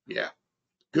 Yeah.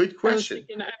 Good question.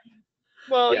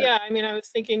 Well, yeah, I mean, I was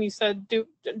thinking you said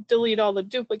delete all the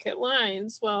duplicate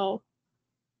lines. Well,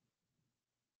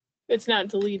 it's not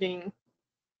deleting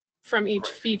from each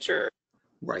feature.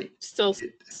 Right. Still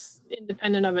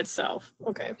independent of itself.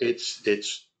 Okay.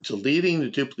 It's deleting the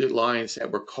duplicate lines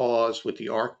that were caused with the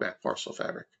ArcGIS Parcel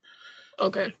Fabric.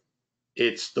 Okay.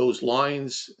 It's those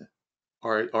lines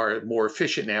are more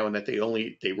efficient now in that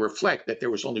they reflect that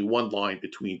there was only one line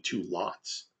between 2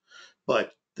 lots.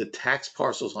 But the tax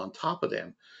parcels on top of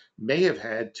them may have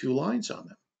had 2 lines on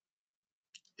them.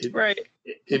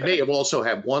 It may have also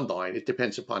had 1 line. It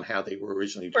depends upon how they were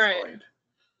originally defined. Right.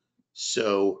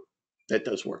 So that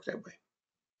does work that way.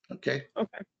 Okay.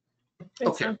 Okay.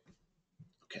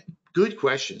 Okay. Good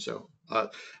question. So,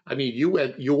 I mean,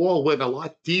 you all went a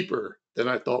lot deeper than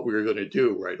I thought we were going to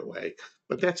do right away,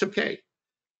 but that's okay.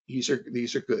 These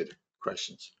are good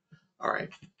questions. All right.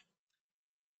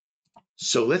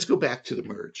 So let's go back to the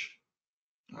merge.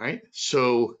 All right.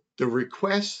 So the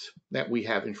request that we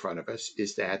have in front of us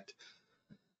is that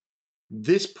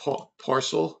this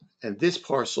parcel and this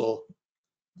parcel,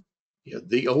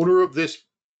 the owner of this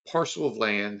parcel of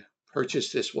land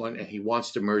purchased this one and he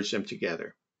wants to merge them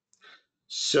together.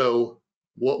 So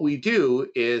what we do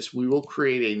is we will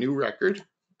create a new record.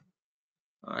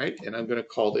 All right. And I'm going to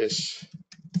call this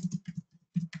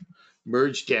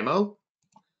merge demo.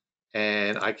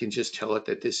 And I can just tell it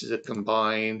that this is a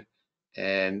combine.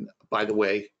 And by the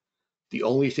way, the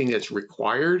only thing that's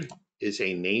required is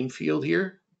a name field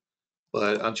here,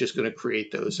 but I'm just going to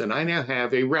create those. And I now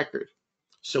have a record.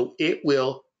 So it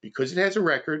will, because it has a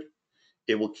record,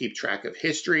 it will keep track of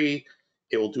history.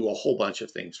 It will do a whole bunch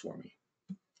of things for me.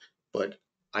 But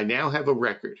I now have a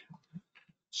record.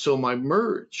 So my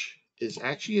merge is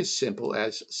actually as simple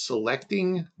as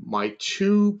selecting my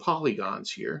 2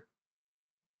 polygons here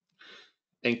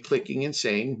and clicking and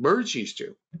saying merge these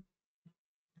 2.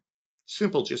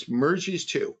 Simple, just merge these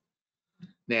 2.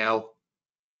 Now,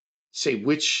 say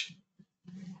which,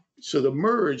 so the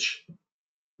merge,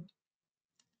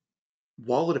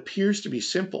 while it appears to be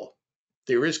simple,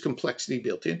 there is complexity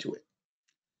built into it.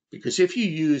 Because if you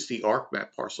use the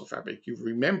ArcMap Parcel Fabric, you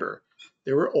remember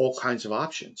there are all kinds of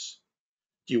options.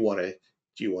 Do you want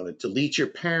to delete your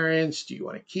parents? Do you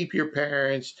want to keep your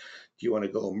parents? Do you want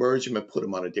to go merge them and put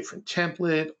them on a different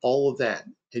template? All of that.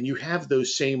 And you have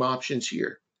those same options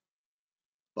here.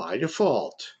 By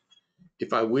default,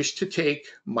 if I wish to take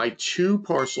my 2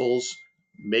 parcels,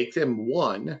 make them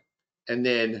 1, and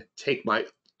then take my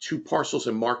 2 parcels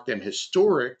and mark them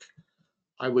historic,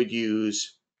 I would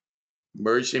use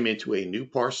merge them into a new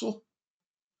parcel.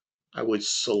 I would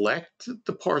select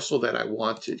the parcel that I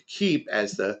want to keep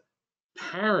as the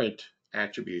parent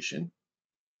attribution.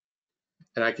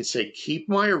 And I could say keep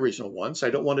my original ones. I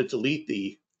don't want to delete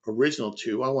the original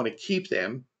 2. I want to keep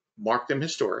them, mark them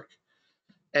historic.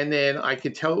 And then I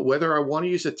can tell it whether I want to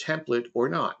use a template or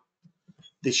not.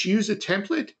 This use a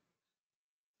template,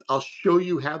 I'll show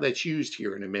you how that's used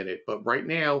here in a minute. But right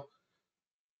now,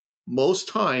 most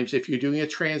times, if you're doing a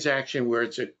transaction where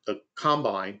it's a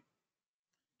combine,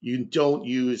 you don't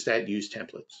use that use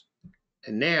templates.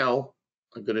 And now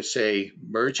I'm going to say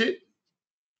merge it.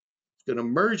 It's going to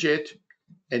merge it.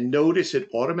 And notice it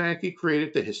automatically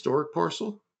created the historic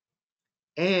parcel.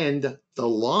 And the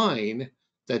line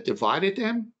that divided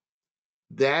them,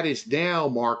 that is now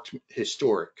marked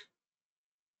historic.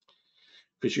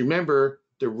 Because remember,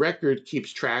 the record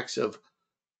keeps tracks of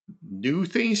new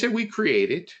things that we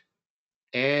created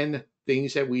and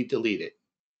things that we deleted.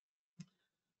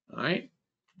 All right.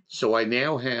 So I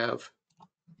now have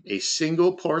a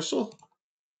single parcel.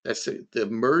 That's the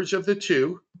merge of the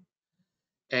 2.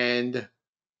 And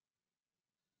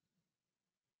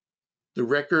the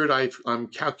record, I'm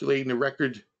calculating the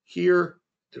record here.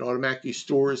 It automatically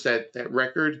stores that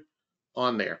record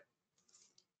on there.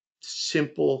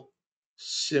 Simple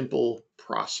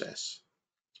process.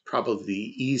 It's probably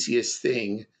the easiest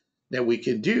thing that we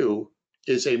can do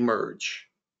is a merge.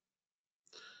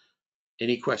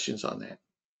 Any questions on that?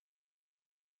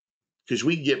 Because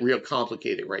we can get real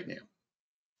complicated right now.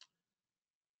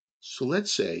 So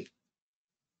let's say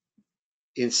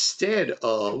instead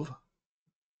of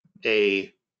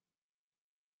a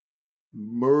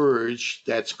merge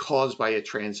that's caused by a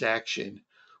transaction,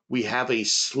 we have a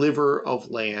sliver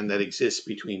of land that exists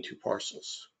between 2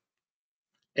 parcels.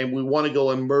 And we want to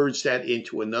go and merge that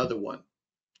into another one.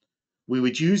 We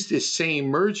would use this same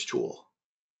merge tool,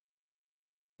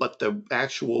 but the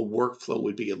actual workflow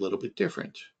would be a little bit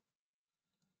different.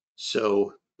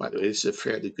 So, by the way, this is a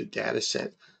fairly good data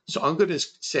set. So I'm going to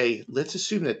say, let's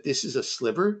assume that this is a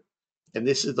sliver and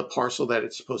this is the parcel that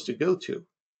it's supposed to go to.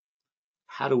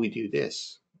 How do we do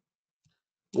this?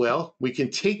 Well, we can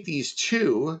take these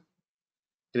 2,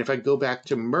 and if I go back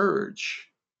to merge,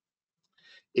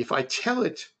 if I tell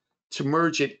it to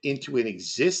merge it into an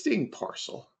existing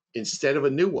parcel instead of a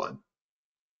new one,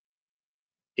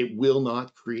 it will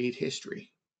not create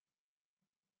history.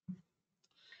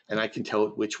 And I can tell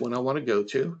it which one I want to go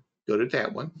to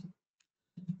that one.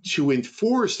 To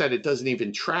enforce that it doesn't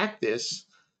even track this,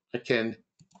 I can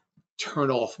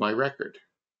turn off my record.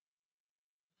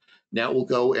 Now we'll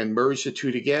go and merge the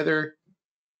 2 together.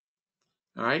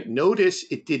 All right, notice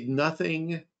it did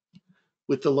nothing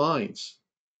with the lines.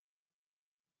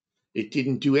 It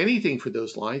didn't do anything for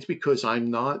those lines because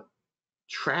I'm not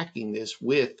tracking this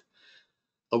with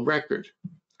a record.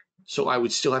 So I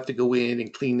would still have to go in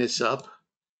and clean this up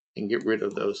and get rid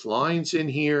of those lines in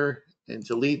here and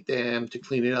delete them to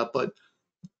clean it up, but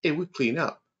it would clean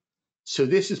up. So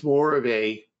this is more of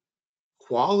a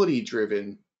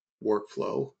quality-driven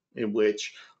workflow in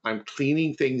which I'm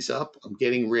cleaning things up. I'm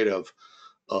getting rid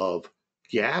of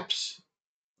gaps.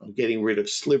 I'm getting rid of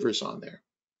slivers on there.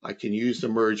 I can use the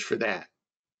merge for that.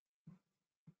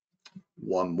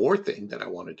 One more thing that I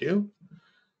want to do,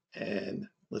 and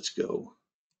let's go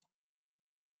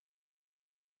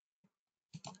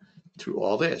through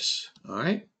all this. All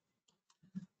right.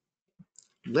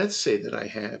 Let's say that I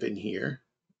have in here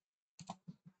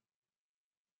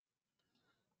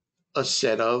a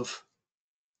set of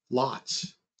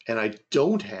lots, and I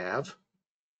don't have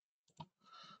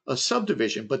a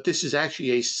subdivision, but this is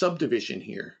actually a subdivision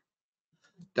here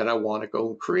that I want to go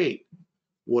and create.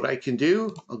 What I can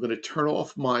do, I'm going to turn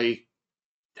off my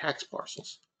tax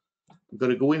parcels. I'm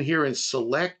going to go in here and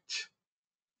select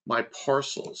my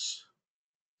parcels,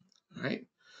 all right?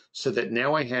 So that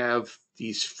now I have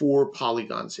these 4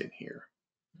 polygons in here.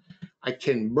 I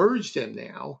can merge them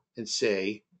now and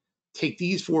say, take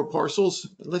these 4 parcels.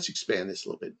 Let's expand this a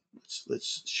little bit.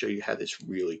 Let's show you how this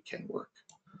really can work.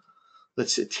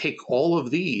 Let's take all of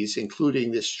these,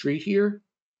 including this street here,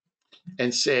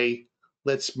 and say,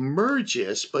 let's merge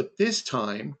this, but this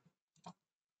time,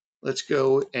 let's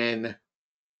go and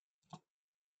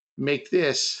make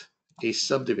this a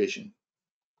subdivision.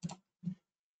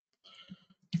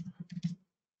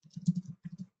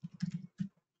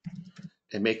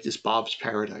 And make this Bob's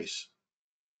Paradise.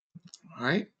 All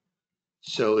right,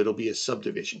 so it'll be a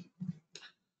subdivision.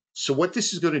 So what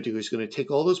this is going to do is going to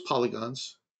take all those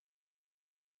polygons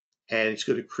and it's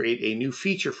going to create a new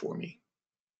feature for me.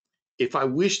 If I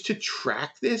wish to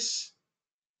track this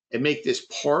and make this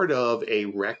part of a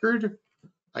record,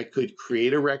 I could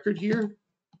create a record here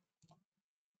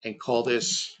and call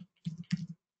this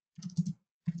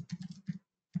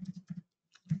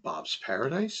Bob's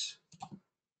Paradise.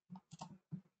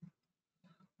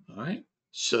 All right,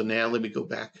 so now let me go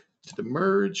back to the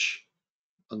merge.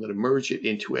 I'm going to merge it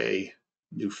into a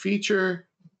new feature,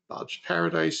 Bob's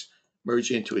Paradise,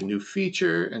 merge into a new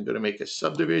feature. I'm going to make a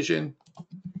subdivision.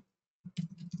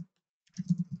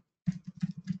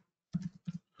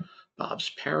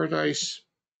 Bob's Paradise.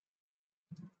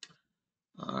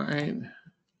 All right,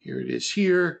 here it is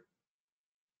here.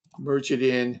 Merge it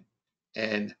in,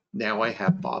 and now I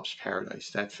have Bob's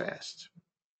Paradise that fast.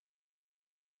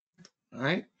 All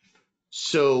right,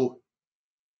 so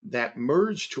that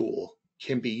merge tool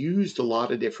can be used a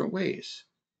lot of different ways.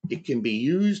 It can be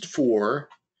used for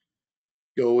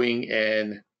going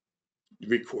and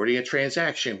recording a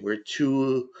transaction where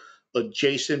two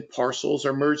adjacent parcels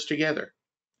are merged together,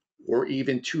 or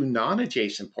even two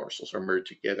non-adjacent parcels are merged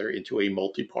together into a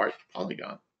multi-part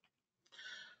polygon.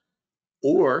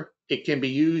 Or it can be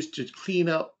used to clean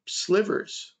up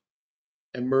slivers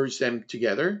and merge them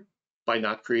together by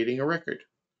not creating a record.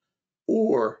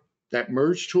 Or that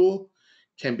merge tool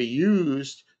can be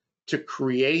used to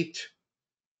create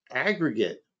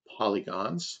aggregate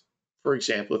polygons. For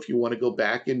example, if you want to go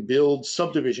back and build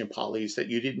subdivision polys that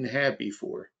you didn't have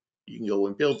before, you can go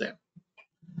and build them.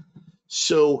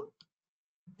 So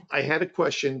I had a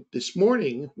question this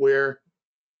morning where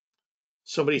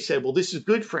somebody said, well, this is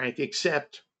good, Frank,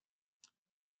 except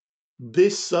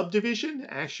this subdivision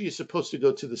actually is supposed to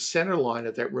go to the center line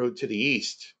of that road to the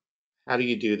east. How do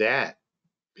you do that?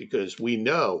 Because we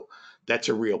know that's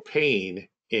a real pain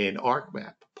in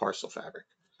ArcMap Parcel Fabric.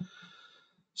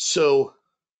 So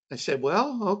I said,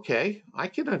 well, okay, I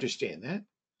can understand that.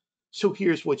 So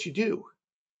here's what you do.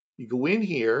 You go in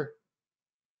here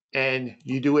and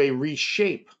you do a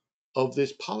reshape of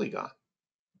this polygon,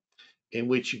 in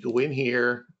which you go in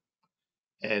here,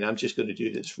 and I'm just going to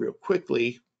do this real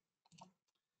quickly.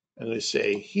 I'm going to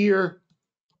say here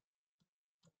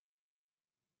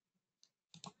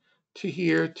to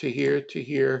here to here to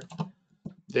here.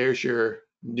 There's your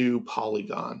new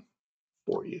polygon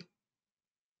for you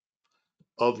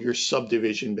of your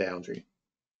subdivision boundary.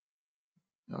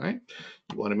 All right,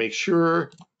 you want to make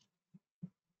sure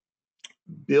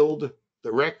build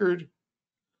the record.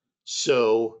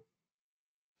 So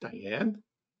Diane,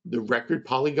 the record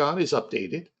polygon is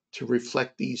updated to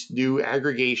reflect these new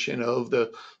aggregation of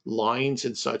the lines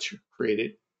and such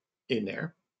created in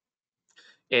there.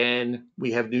 And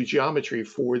we have new geometry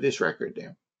for this record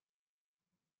now.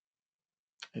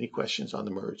 Any questions on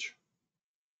the merge?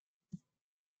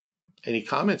 Any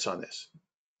comments on this?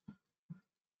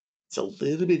 It's a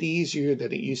little bit easier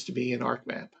than it used to be in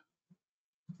ArcMap,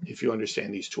 if you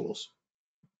understand these tools.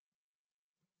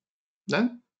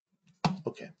 None?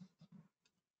 Okay.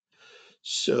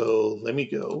 So let me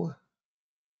go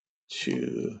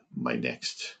to my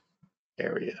next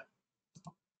area.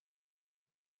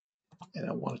 And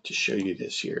I wanted to show you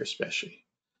this here especially.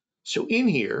 So in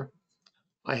here,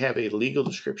 I have a legal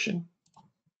description.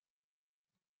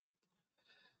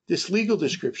 This legal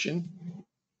description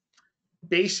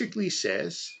basically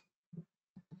says,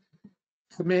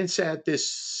 commence at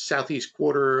this southeast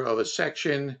quarter of a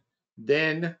section,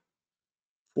 then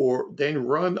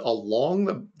run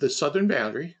along the southern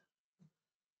boundary,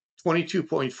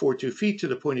 22.42 feet to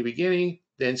the point of beginning,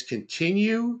 then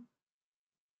continue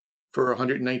for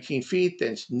 119 feet,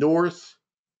 then north,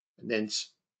 and then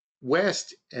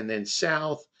west, and then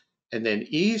south, and then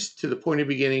east to the point of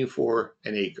beginning for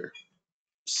an acre.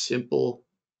 Simple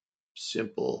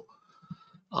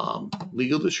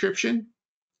legal description.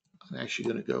 I'm actually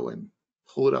going to go and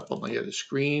pull it up on my other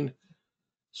screen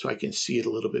so I can see it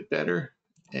a little bit better.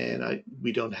 And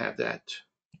we don't have that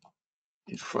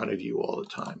in front of you all the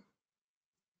time.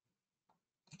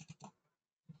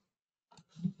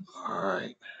 All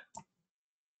right.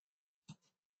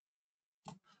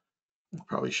 I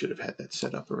probably should have had that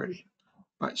set up already.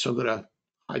 All right, so I'm going to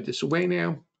hide this away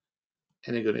now,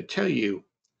 and I'm going to tell you.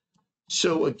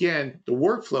 So again, the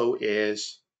workflow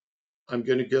is I'm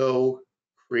going to go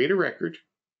create a record,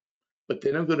 but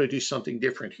then I'm going to do something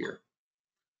different here.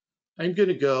 I'm going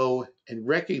to go and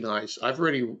recognize, I've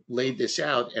already laid this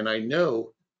out, and I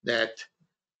know that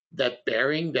that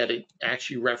bearing that it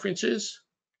actually references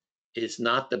is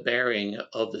not the bearing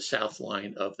of the south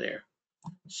line of there.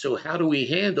 So how do we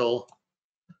handle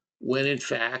when in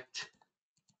fact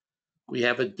we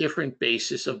have a different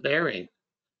basis of bearing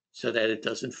so that it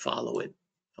doesn't follow it.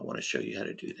 I want to show you how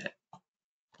to do that.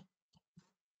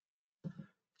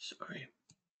 Sorry.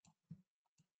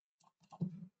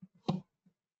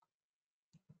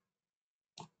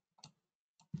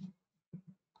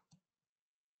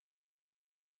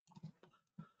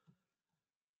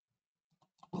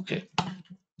 Okay.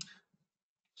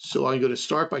 So I'm going to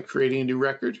start by creating a new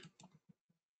record.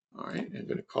 All right, I'm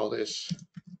going to call this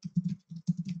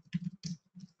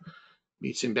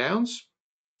meets and bounds.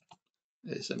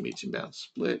 There's a meets and bounds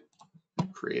split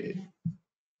created.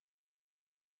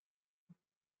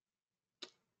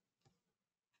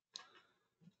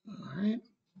 All right.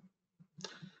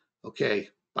 Okay,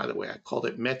 by the way, I called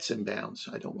it Mets and bounds.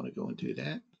 I don't want to go and do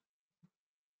that.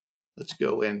 Let's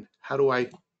go in. How do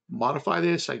I modify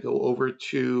this? I go over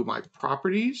to my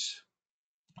properties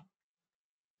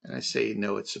and I say,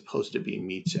 no, it's supposed to be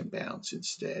meets and bounds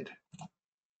instead.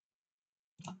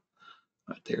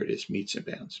 There it is, meets and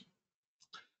bounds.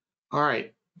 All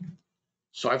right,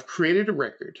 so I've created a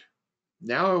record.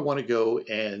 Now I want to go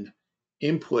and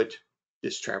input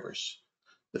this traverse.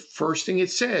 The first thing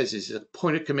it says is a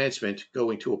point of commencement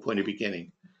going to a point of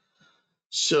beginning.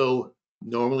 So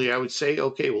normally I would say,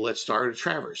 okay, well, let's start a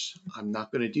traverse. I'm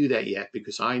not going to do that yet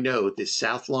because I know this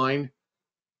south line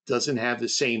doesn't have the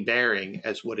same bearing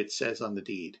as what it says on the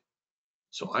deed.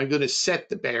 So I'm going to set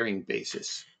the bearing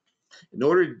basis. In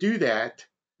order to do that,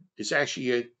 there's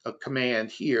actually a command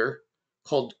here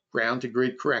called ground to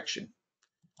grid correction.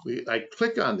 I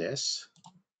click on this.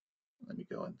 Let me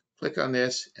go and click on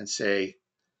this and say,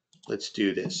 let's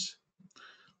do this.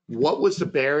 What was the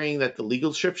bearing that the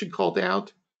legal description called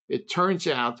out? It turns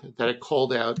out that it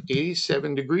called out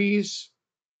 87 degrees,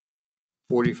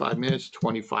 45 minutes,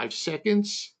 25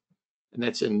 seconds, and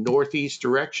that's in northeast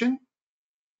direction.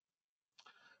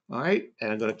 All right,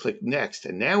 and I'm going to click next.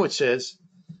 And now it says,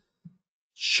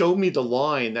 show me the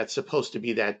line that's supposed to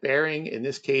be that bearing. In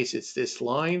this case, it's this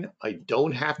line. I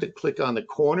don't have to click on the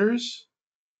corners.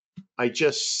 I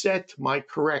just set my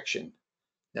correction.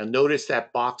 Now notice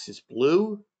that box is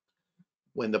blue.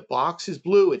 When the box is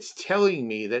blue, it's telling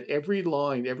me that every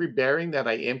line, every bearing that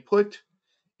I input,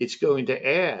 it's going to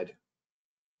add,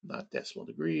 not decimal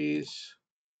degrees,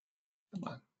 come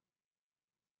on,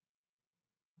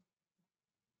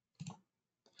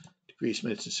 degrees,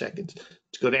 minutes, and seconds.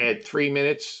 It's going to add 3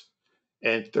 minutes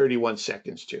and 31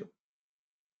 seconds too.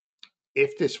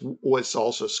 If this was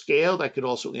also scaled, I could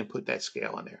also input that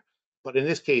scale on there. But in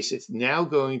this case, it's now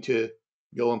going to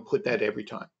go and put that every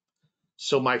time.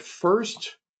 So my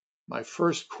first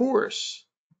course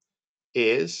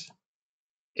is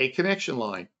a connection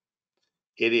line.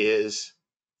 It is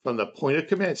from the point of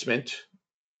commencement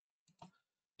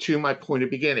to my point of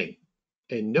beginning.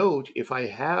 And note, if I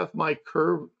have my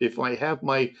curve, if I have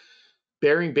my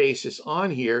bearing basis on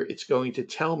here, it's going to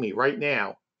tell me right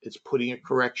now, it's putting a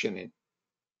correction in.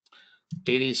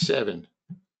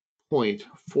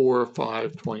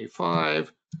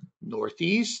 87.4525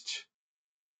 northeast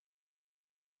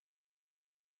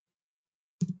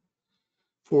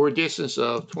for a distance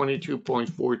of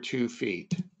 22.42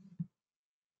 feet.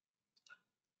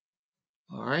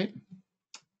 All right.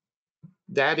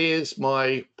 That is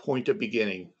my point of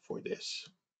beginning for this.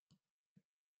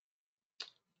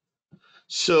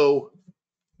 So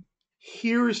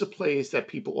here's a place that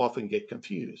people often get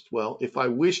confused. Well, if I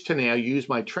wish to now use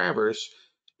my traverse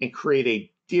and create a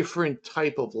different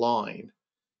type of line,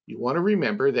 you want to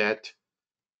remember that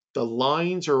the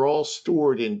lines are all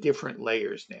stored in different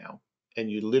layers now. And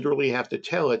you literally have to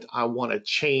tell it, I want to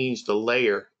change the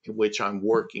layer in which I'm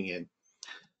working in.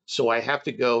 So I have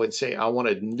to go and say, I want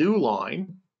a new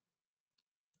line,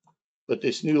 but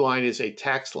this new line is a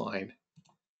tax line.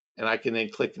 And I can then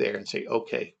click there and say,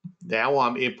 okay, now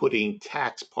I'm inputting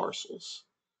tax parcels.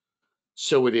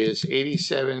 So it is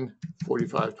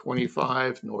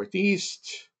 87.4525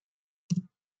 northeast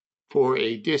for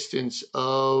a distance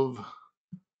of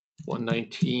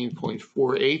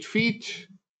 119.48 feet.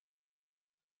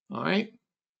 All right.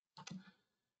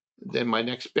 Then my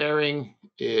next bearing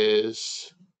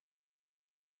is,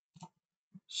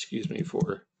 excuse me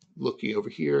for looking over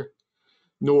here,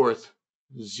 north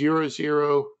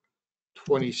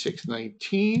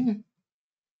 002619,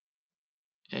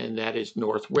 and that is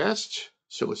northwest.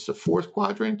 So it's the fourth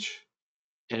quadrant,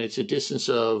 and it's a distance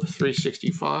of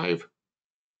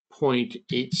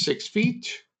 365.86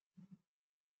 feet.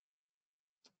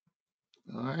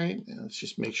 All right, let's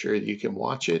just make sure that you can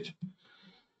watch it.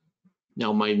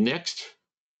 Now my next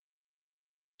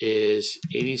is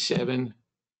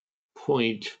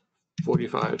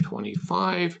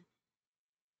 87.4525,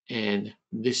 And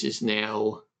this is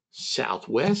now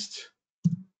southwest.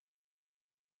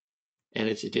 And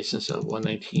it's a distance of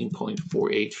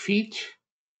 119.48 feet.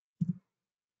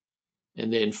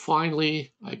 And then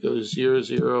finally, I go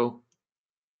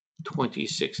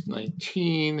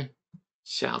 002619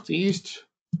 southeast,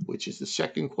 which is the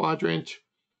second quadrant,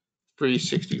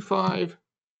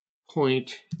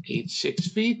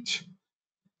 365.86 feet.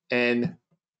 And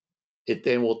it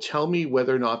then will tell me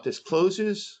whether or not this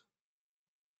closes,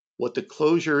 what the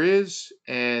closure is,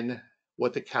 and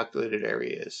what the calculated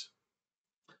area is.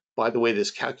 By the way,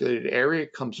 this calculated area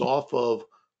comes off of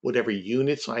whatever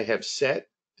units I have set.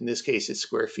 In this case, it's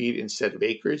square feet instead of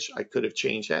acreage. I could have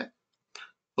changed that,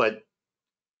 but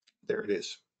there it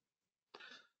is.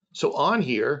 So on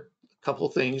here, a couple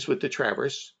of things with the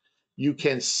traverse. You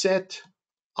can set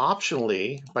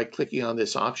optionally, by clicking on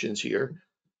this options here,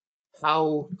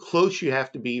 how close you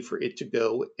have to be for it to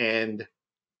go and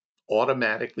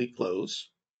automatically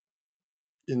close.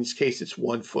 In this case, it's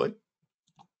 1 foot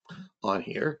on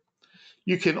here.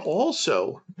 You can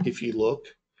also, if you look,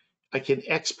 I can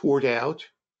export out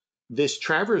this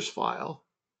traverse file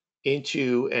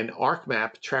into an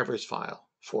ArcMap traverse file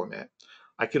format.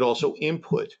 I could also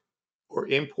input or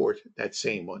import that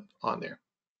same one on there.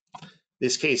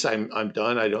 This case, I'm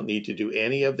done. I don't need to do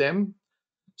any of them.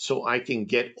 So I can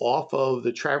get off of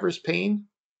the traverse pane.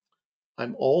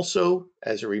 I'm also,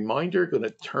 as a reminder, going to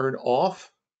turn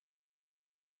off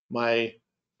my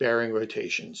bearing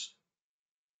rotations.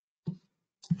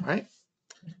 All right.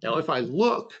 Now, if I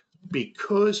look,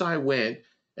 because I went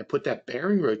and put that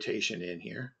bearing rotation in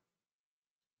here,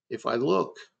 if I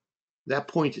look, that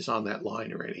point is on that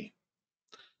line already.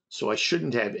 So I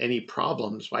shouldn't have any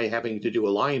problems by having to do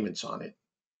alignments on it.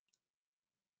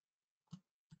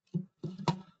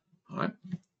 All right,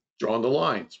 drawing the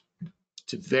lines.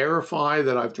 To verify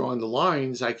that I've drawn the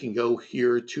lines, I can go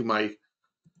here to my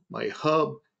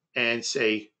hub and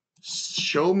say,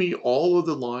 show me all of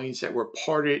the lines that were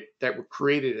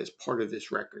created as part of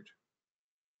this record.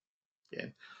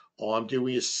 And all I'm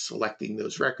doing is selecting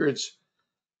those records.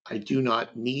 I do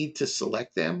not need to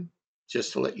select them,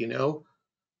 just to let you know.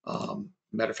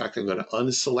 Matter of fact, I'm going to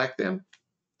unselect them.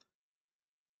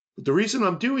 But the reason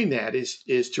I'm doing that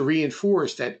is to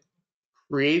reinforce that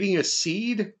creating a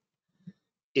seed,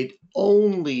 it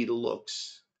only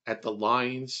looks at the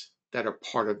lines that are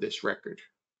part of this record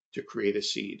to create a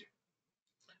seed.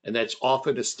 And that's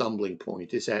often a stumbling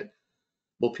point, is that,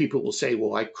 well, people will say,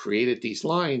 well, I created these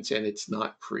lines and it's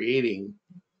not creating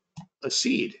a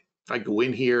seed. If I go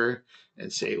in here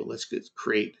and say, well, let's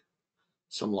create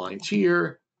some lines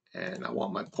here, and I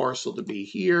want my parcel to be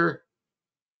here,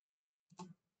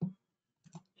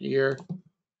 here,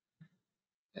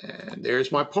 and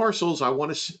there's my parcels. I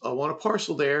want a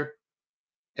parcel there,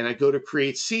 and I go to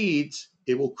create seeds.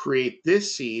 It will create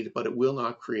this seed, but it will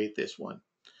not create this one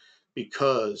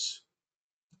because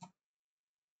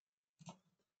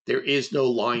there is no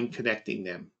line connecting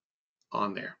them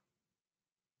on there.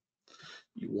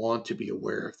 You want to be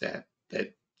aware of that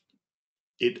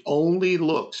it only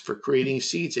looks, for creating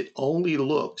seeds, it only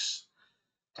looks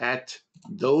at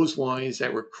those lines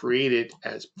that were created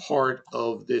as part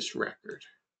of this record.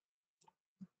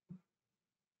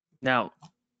 Now,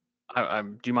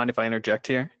 do you mind if I interject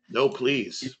here? No,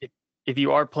 please. If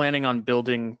you are planning on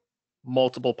building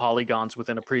multiple polygons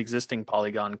within a pre-existing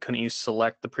polygon, couldn't you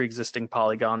select the pre-existing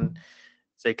polygon,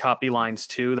 say copy lines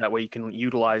 2, that way you can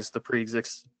utilize the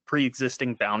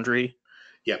pre-existing boundary?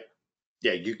 Yep.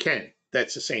 Yeah, you can.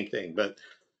 That's the same thing. But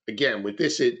again, with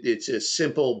this, it's a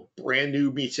simple brand new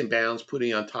meets and bounds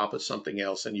putting on top of something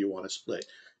else, and you want to split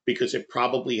because it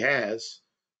probably has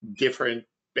different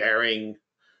bearing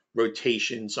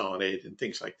rotations on it and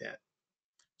things like that.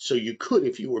 So you could,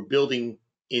 if you were building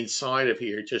inside of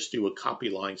here, just do a copy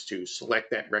lines 2,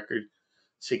 select that record,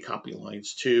 say copy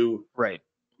lines 2, right?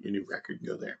 Your new record can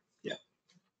go there. Yeah.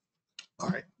 All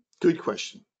right. Good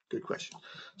question. Good question.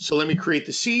 So let me create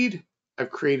the seed. I've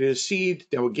created a seed.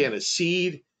 Now again, a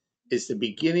seed is the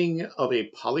beginning of a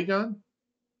polygon.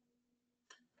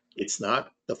 It's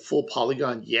not the full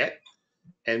polygon yet.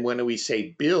 And when we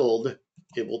say build,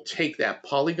 it will take that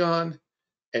polygon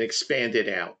and expand it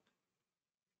out.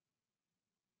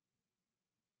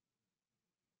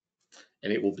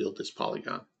 And it will build this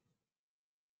polygon.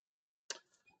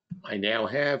 I now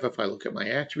have, if I look at my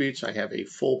attributes, I have a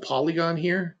full polygon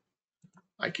here.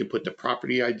 I can put the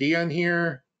property ID on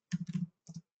here.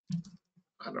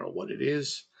 I don't know what it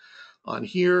is on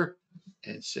here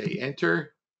and say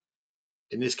enter.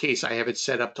 In this case, I have it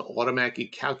set up to automatically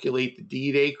calculate the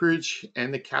deed acreage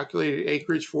and the calculated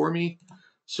acreage for me.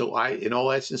 So in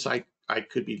all essence, I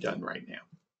could be done right now.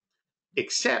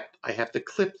 except I have to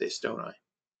clip this, don't I?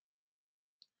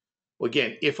 Well,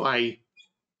 again, if I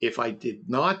did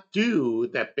not do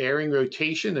that bearing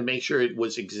rotation to make sure it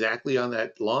was exactly on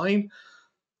that line,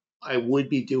 I would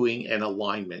be doing an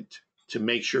alignment to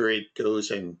make sure it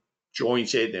goes and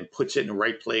joins it and puts it in the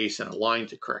right place and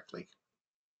aligns it correctly.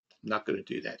 I'm not going to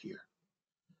do that here.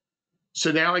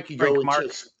 So now I can go and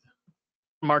just.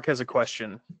 Mark has a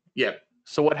question. Yeah.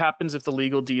 So what happens if the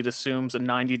legal deed assumes a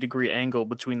 90-degree angle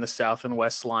between the south and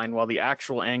west line while the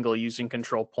actual angle using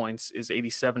control points is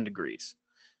 87 degrees?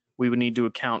 We would need to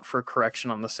account for correction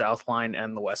on the south line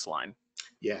and the west line.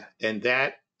 Yeah, and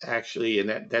that actually,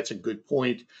 and that's a good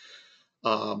point.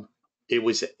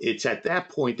 It's at that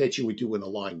point that you would do an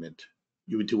alignment.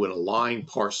 You would do an align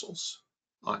parcels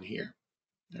on here,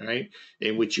 all right,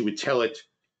 in which you would tell it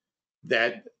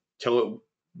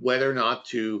whether or not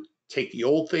to take the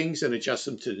old things and adjust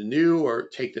them to the new, or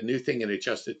take the new thing and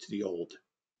adjust it to the old.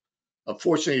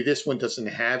 Unfortunately, this one doesn't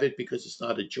have it because it's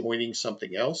not adjoining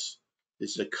something else.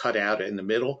 This is a cutout in the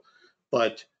middle,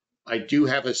 but I do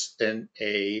have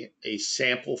a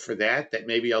sample for that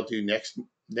maybe I'll do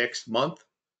next month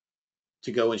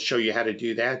to go and show you how to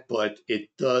do that. But it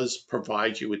does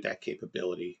provide you with that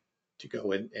capability to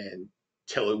go in and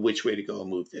tell it which way to go and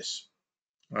move this.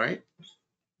 All right.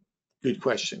 Good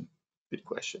question. Good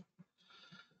question.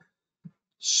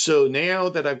 So now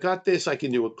that I've got this, I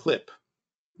can do a clip.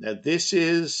 Now this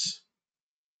is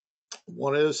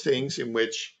one of those things in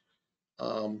which,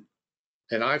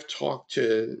 and I've talked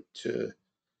to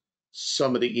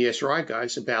some of the ESRI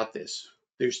guys about this.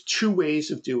 There's two ways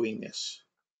of doing this.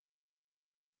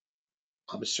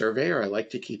 I'm a surveyor. I like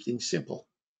to keep things simple.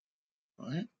 All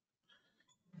right.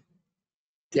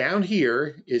 Down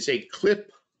here is a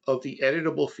clip of the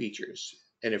editable features.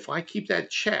 And if I keep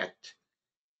that checked,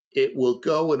 it will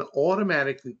go and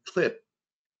automatically clip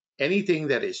anything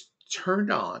that is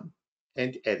turned on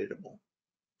and editable.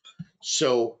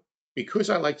 So because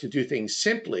I like to do things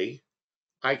simply,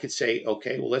 I could say,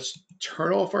 okay, well, let's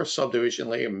turn off our subdivision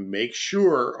layer and make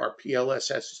sure our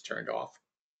PLSS is turned off.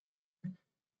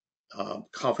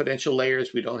 Confidential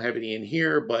layers, we don't have any in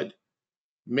here, but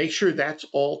make sure that's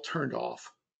all turned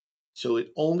off. So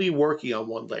it's only working on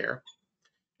one layer.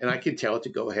 And I can tell it to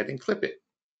go ahead and clip it.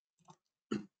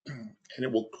 And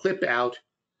it will clip out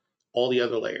all the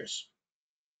other layers.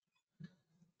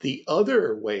 The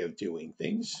other way of doing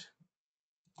things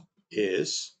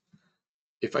is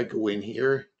if I go in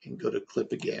here and go to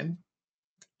clip again,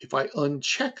 if I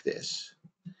uncheck this,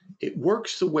 it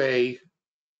works the way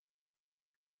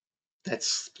that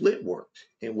split worked,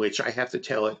 in which I have to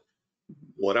tell it,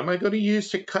 what am I going to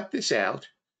use to cut this out?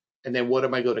 And then what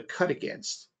am I going to cut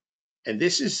against? And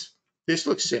this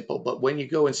looks simple, but when you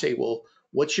go and say, well,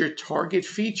 what's your target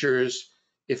features?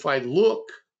 If I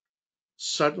look,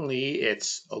 suddenly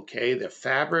it's, okay, the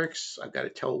fabrics, I've got to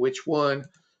tell which one,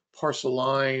 parcel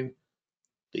line,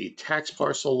 the tax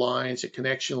parcel lines, the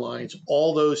connection lines,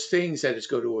 all those things that it's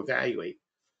going to evaluate.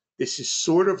 This is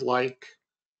sort of like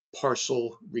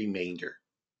parcel remainder,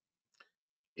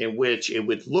 in which it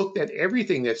would look at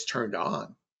everything that's turned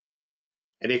on.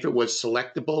 And if it was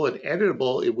selectable and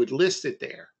editable, it would list it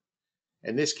there.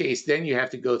 In this case, then you have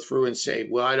to go through and say,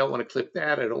 well, I don't want to clip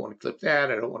that. I don't want to clip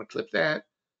that. I don't want to clip that.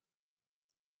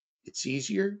 It's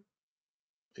easier.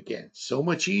 Again, so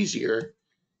much easier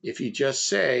if you just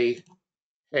say,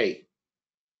 hey,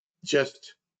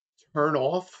 just turn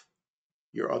off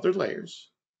your other layers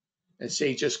and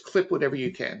say, just clip whatever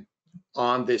you can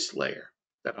on this layer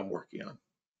that I'm working on.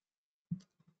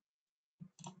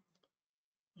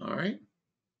 All right.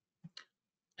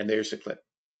 And there's the clip.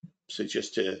 So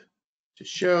just to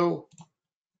show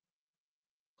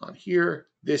on here,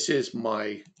 this is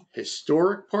my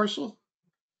historic parcel.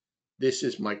 This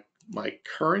is my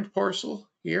current parcel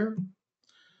here.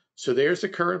 So there's the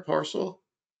current parcel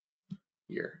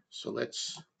here. So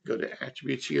let's go to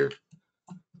attributes here.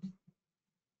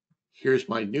 Here's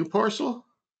my new parcel.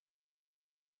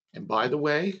 And by the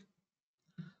way,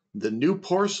 the new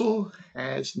parcel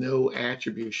has no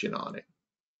attribution on it.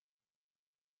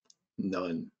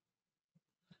 None.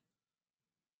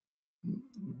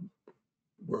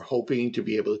 We're hoping to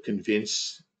be able to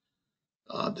convince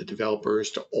the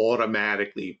developers to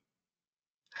automatically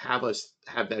have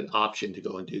that option to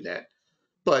go and do that.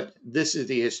 But this is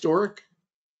the historic.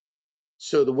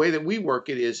 So the way that we work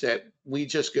it is that we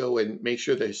just go and make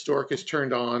sure the historic is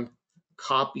turned on,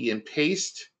 copy and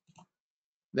paste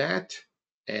that,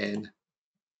 and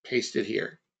paste it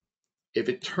here. If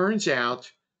it turns out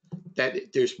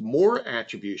that there's more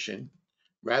attribution,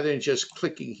 rather than just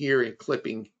clicking here and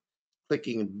clicking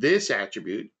this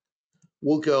attribute,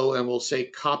 we'll go and we'll say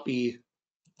copy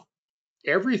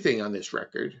everything on this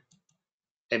record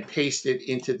and paste it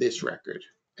into this record.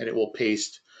 And it will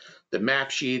paste the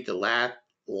map sheet, the lat,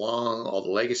 long, all the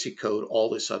legacy code, all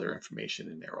this other information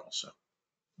in there also.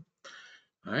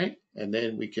 All right, and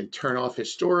then we can turn off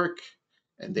historic,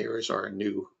 and there is our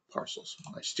new parcels.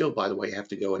 I still, by the way, have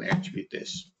to go and attribute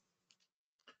this.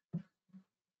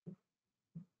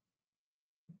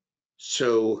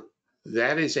 So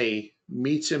that is a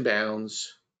meets and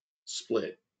bounds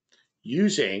split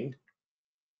using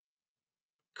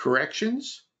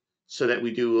corrections so that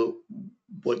we do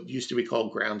what used to be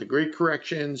called ground to grid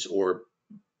corrections or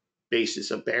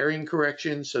basis of bearing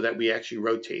corrections so that we actually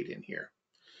rotate in here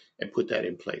and put that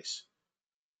in place.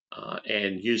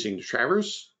 And using the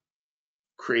traverse,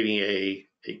 creating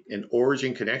an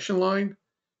origin connection line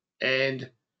and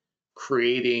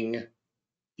creating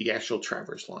the actual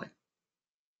traverse line.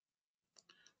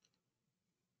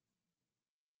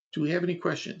 Do we have any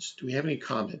questions? Do we have any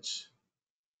comments?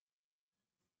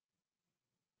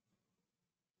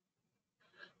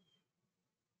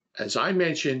 As I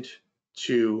mentioned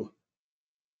to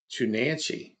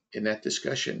Nancy in that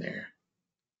discussion there,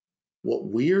 what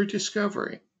we're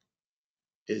discovering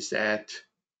is that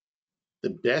the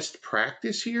best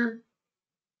practice here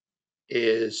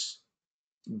is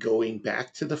going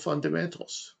back to the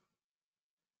fundamentals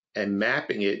and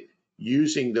mapping it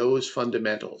using those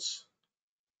fundamentals.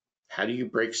 How do you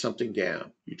break something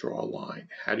down? You draw a line.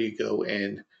 How do you go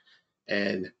in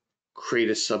and create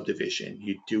a subdivision?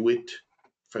 You do it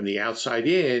from the outside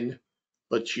in,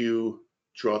 but you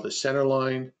draw the center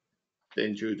line,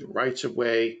 then do the rights of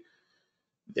way,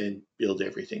 then build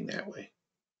everything that way.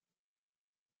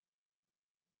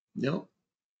 No?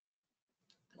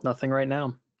 Nothing right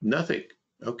now. Nothing.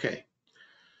 Okay.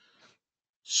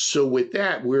 So with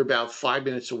that, we're about 5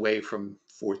 minutes away from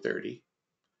 4:30.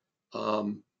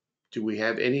 Do we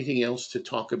have anything else to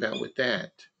talk about with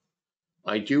that?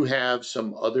 I do have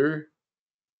some other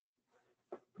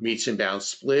meets and bounds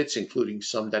splits, including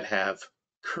some that have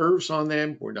curves on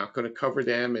them. We're not going to cover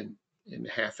them in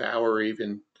a half hour or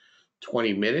even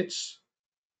 20 minutes.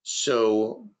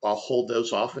 So I'll hold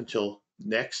those off until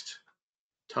next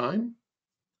time.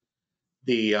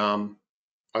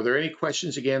 Are there any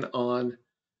questions again on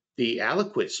the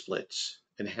Aliquot splits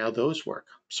and how those work?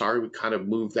 Sorry, we kind of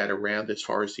moved that around as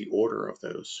far as the order of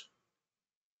those.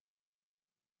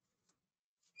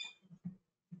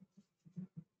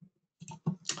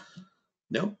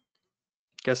 No?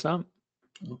 Guess not.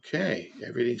 Okay,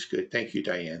 everything's good. Thank you,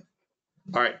 Diane.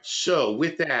 All right, so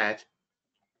with that,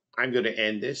 I'm going to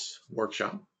end this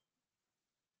workshop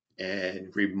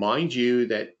and remind you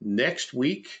that next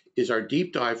week is our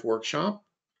deep dive workshop.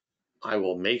 I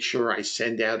will make sure I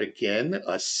send out again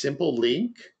a simple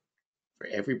link for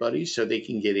everybody so they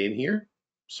can get in here.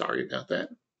 Sorry about that.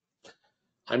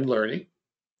 I'm learning.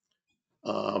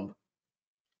 I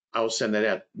will send that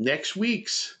out. Next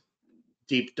week's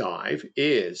deep dive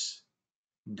is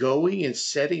going and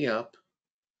setting up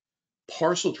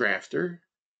Parcel Drafter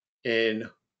in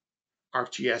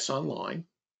ArcGIS Online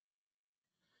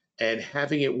and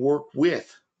having it work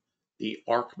with the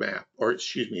ArcMap, or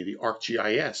excuse me, the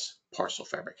ArcGIS Parcel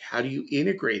Fabric. How do you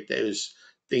integrate those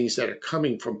things that are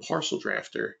coming from Parcel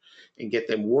Drafter and get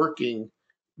them working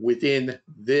within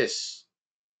this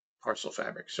Parcel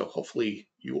Fabric? So hopefully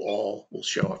you all will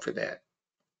show up for that.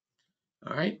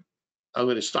 All right, I'm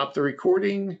going to stop the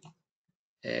recording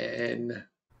and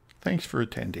thanks for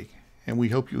attending, and we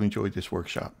hope you enjoyed this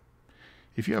workshop.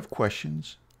 If you have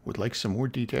questions, would like some more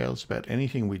details about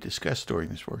anything we discussed during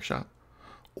this workshop,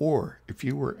 or if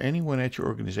you or anyone at your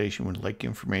organization would like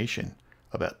information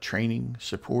about training,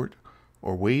 support,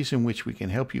 or ways in which we can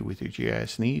help you with your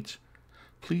GIS needs,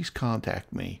 please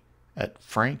contact me at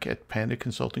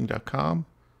frank@pandaconsulting.com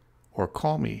or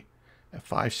call me at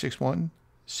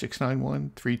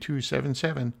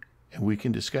 561-691-3277 and we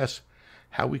can discuss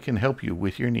how we can help you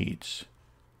with your needs.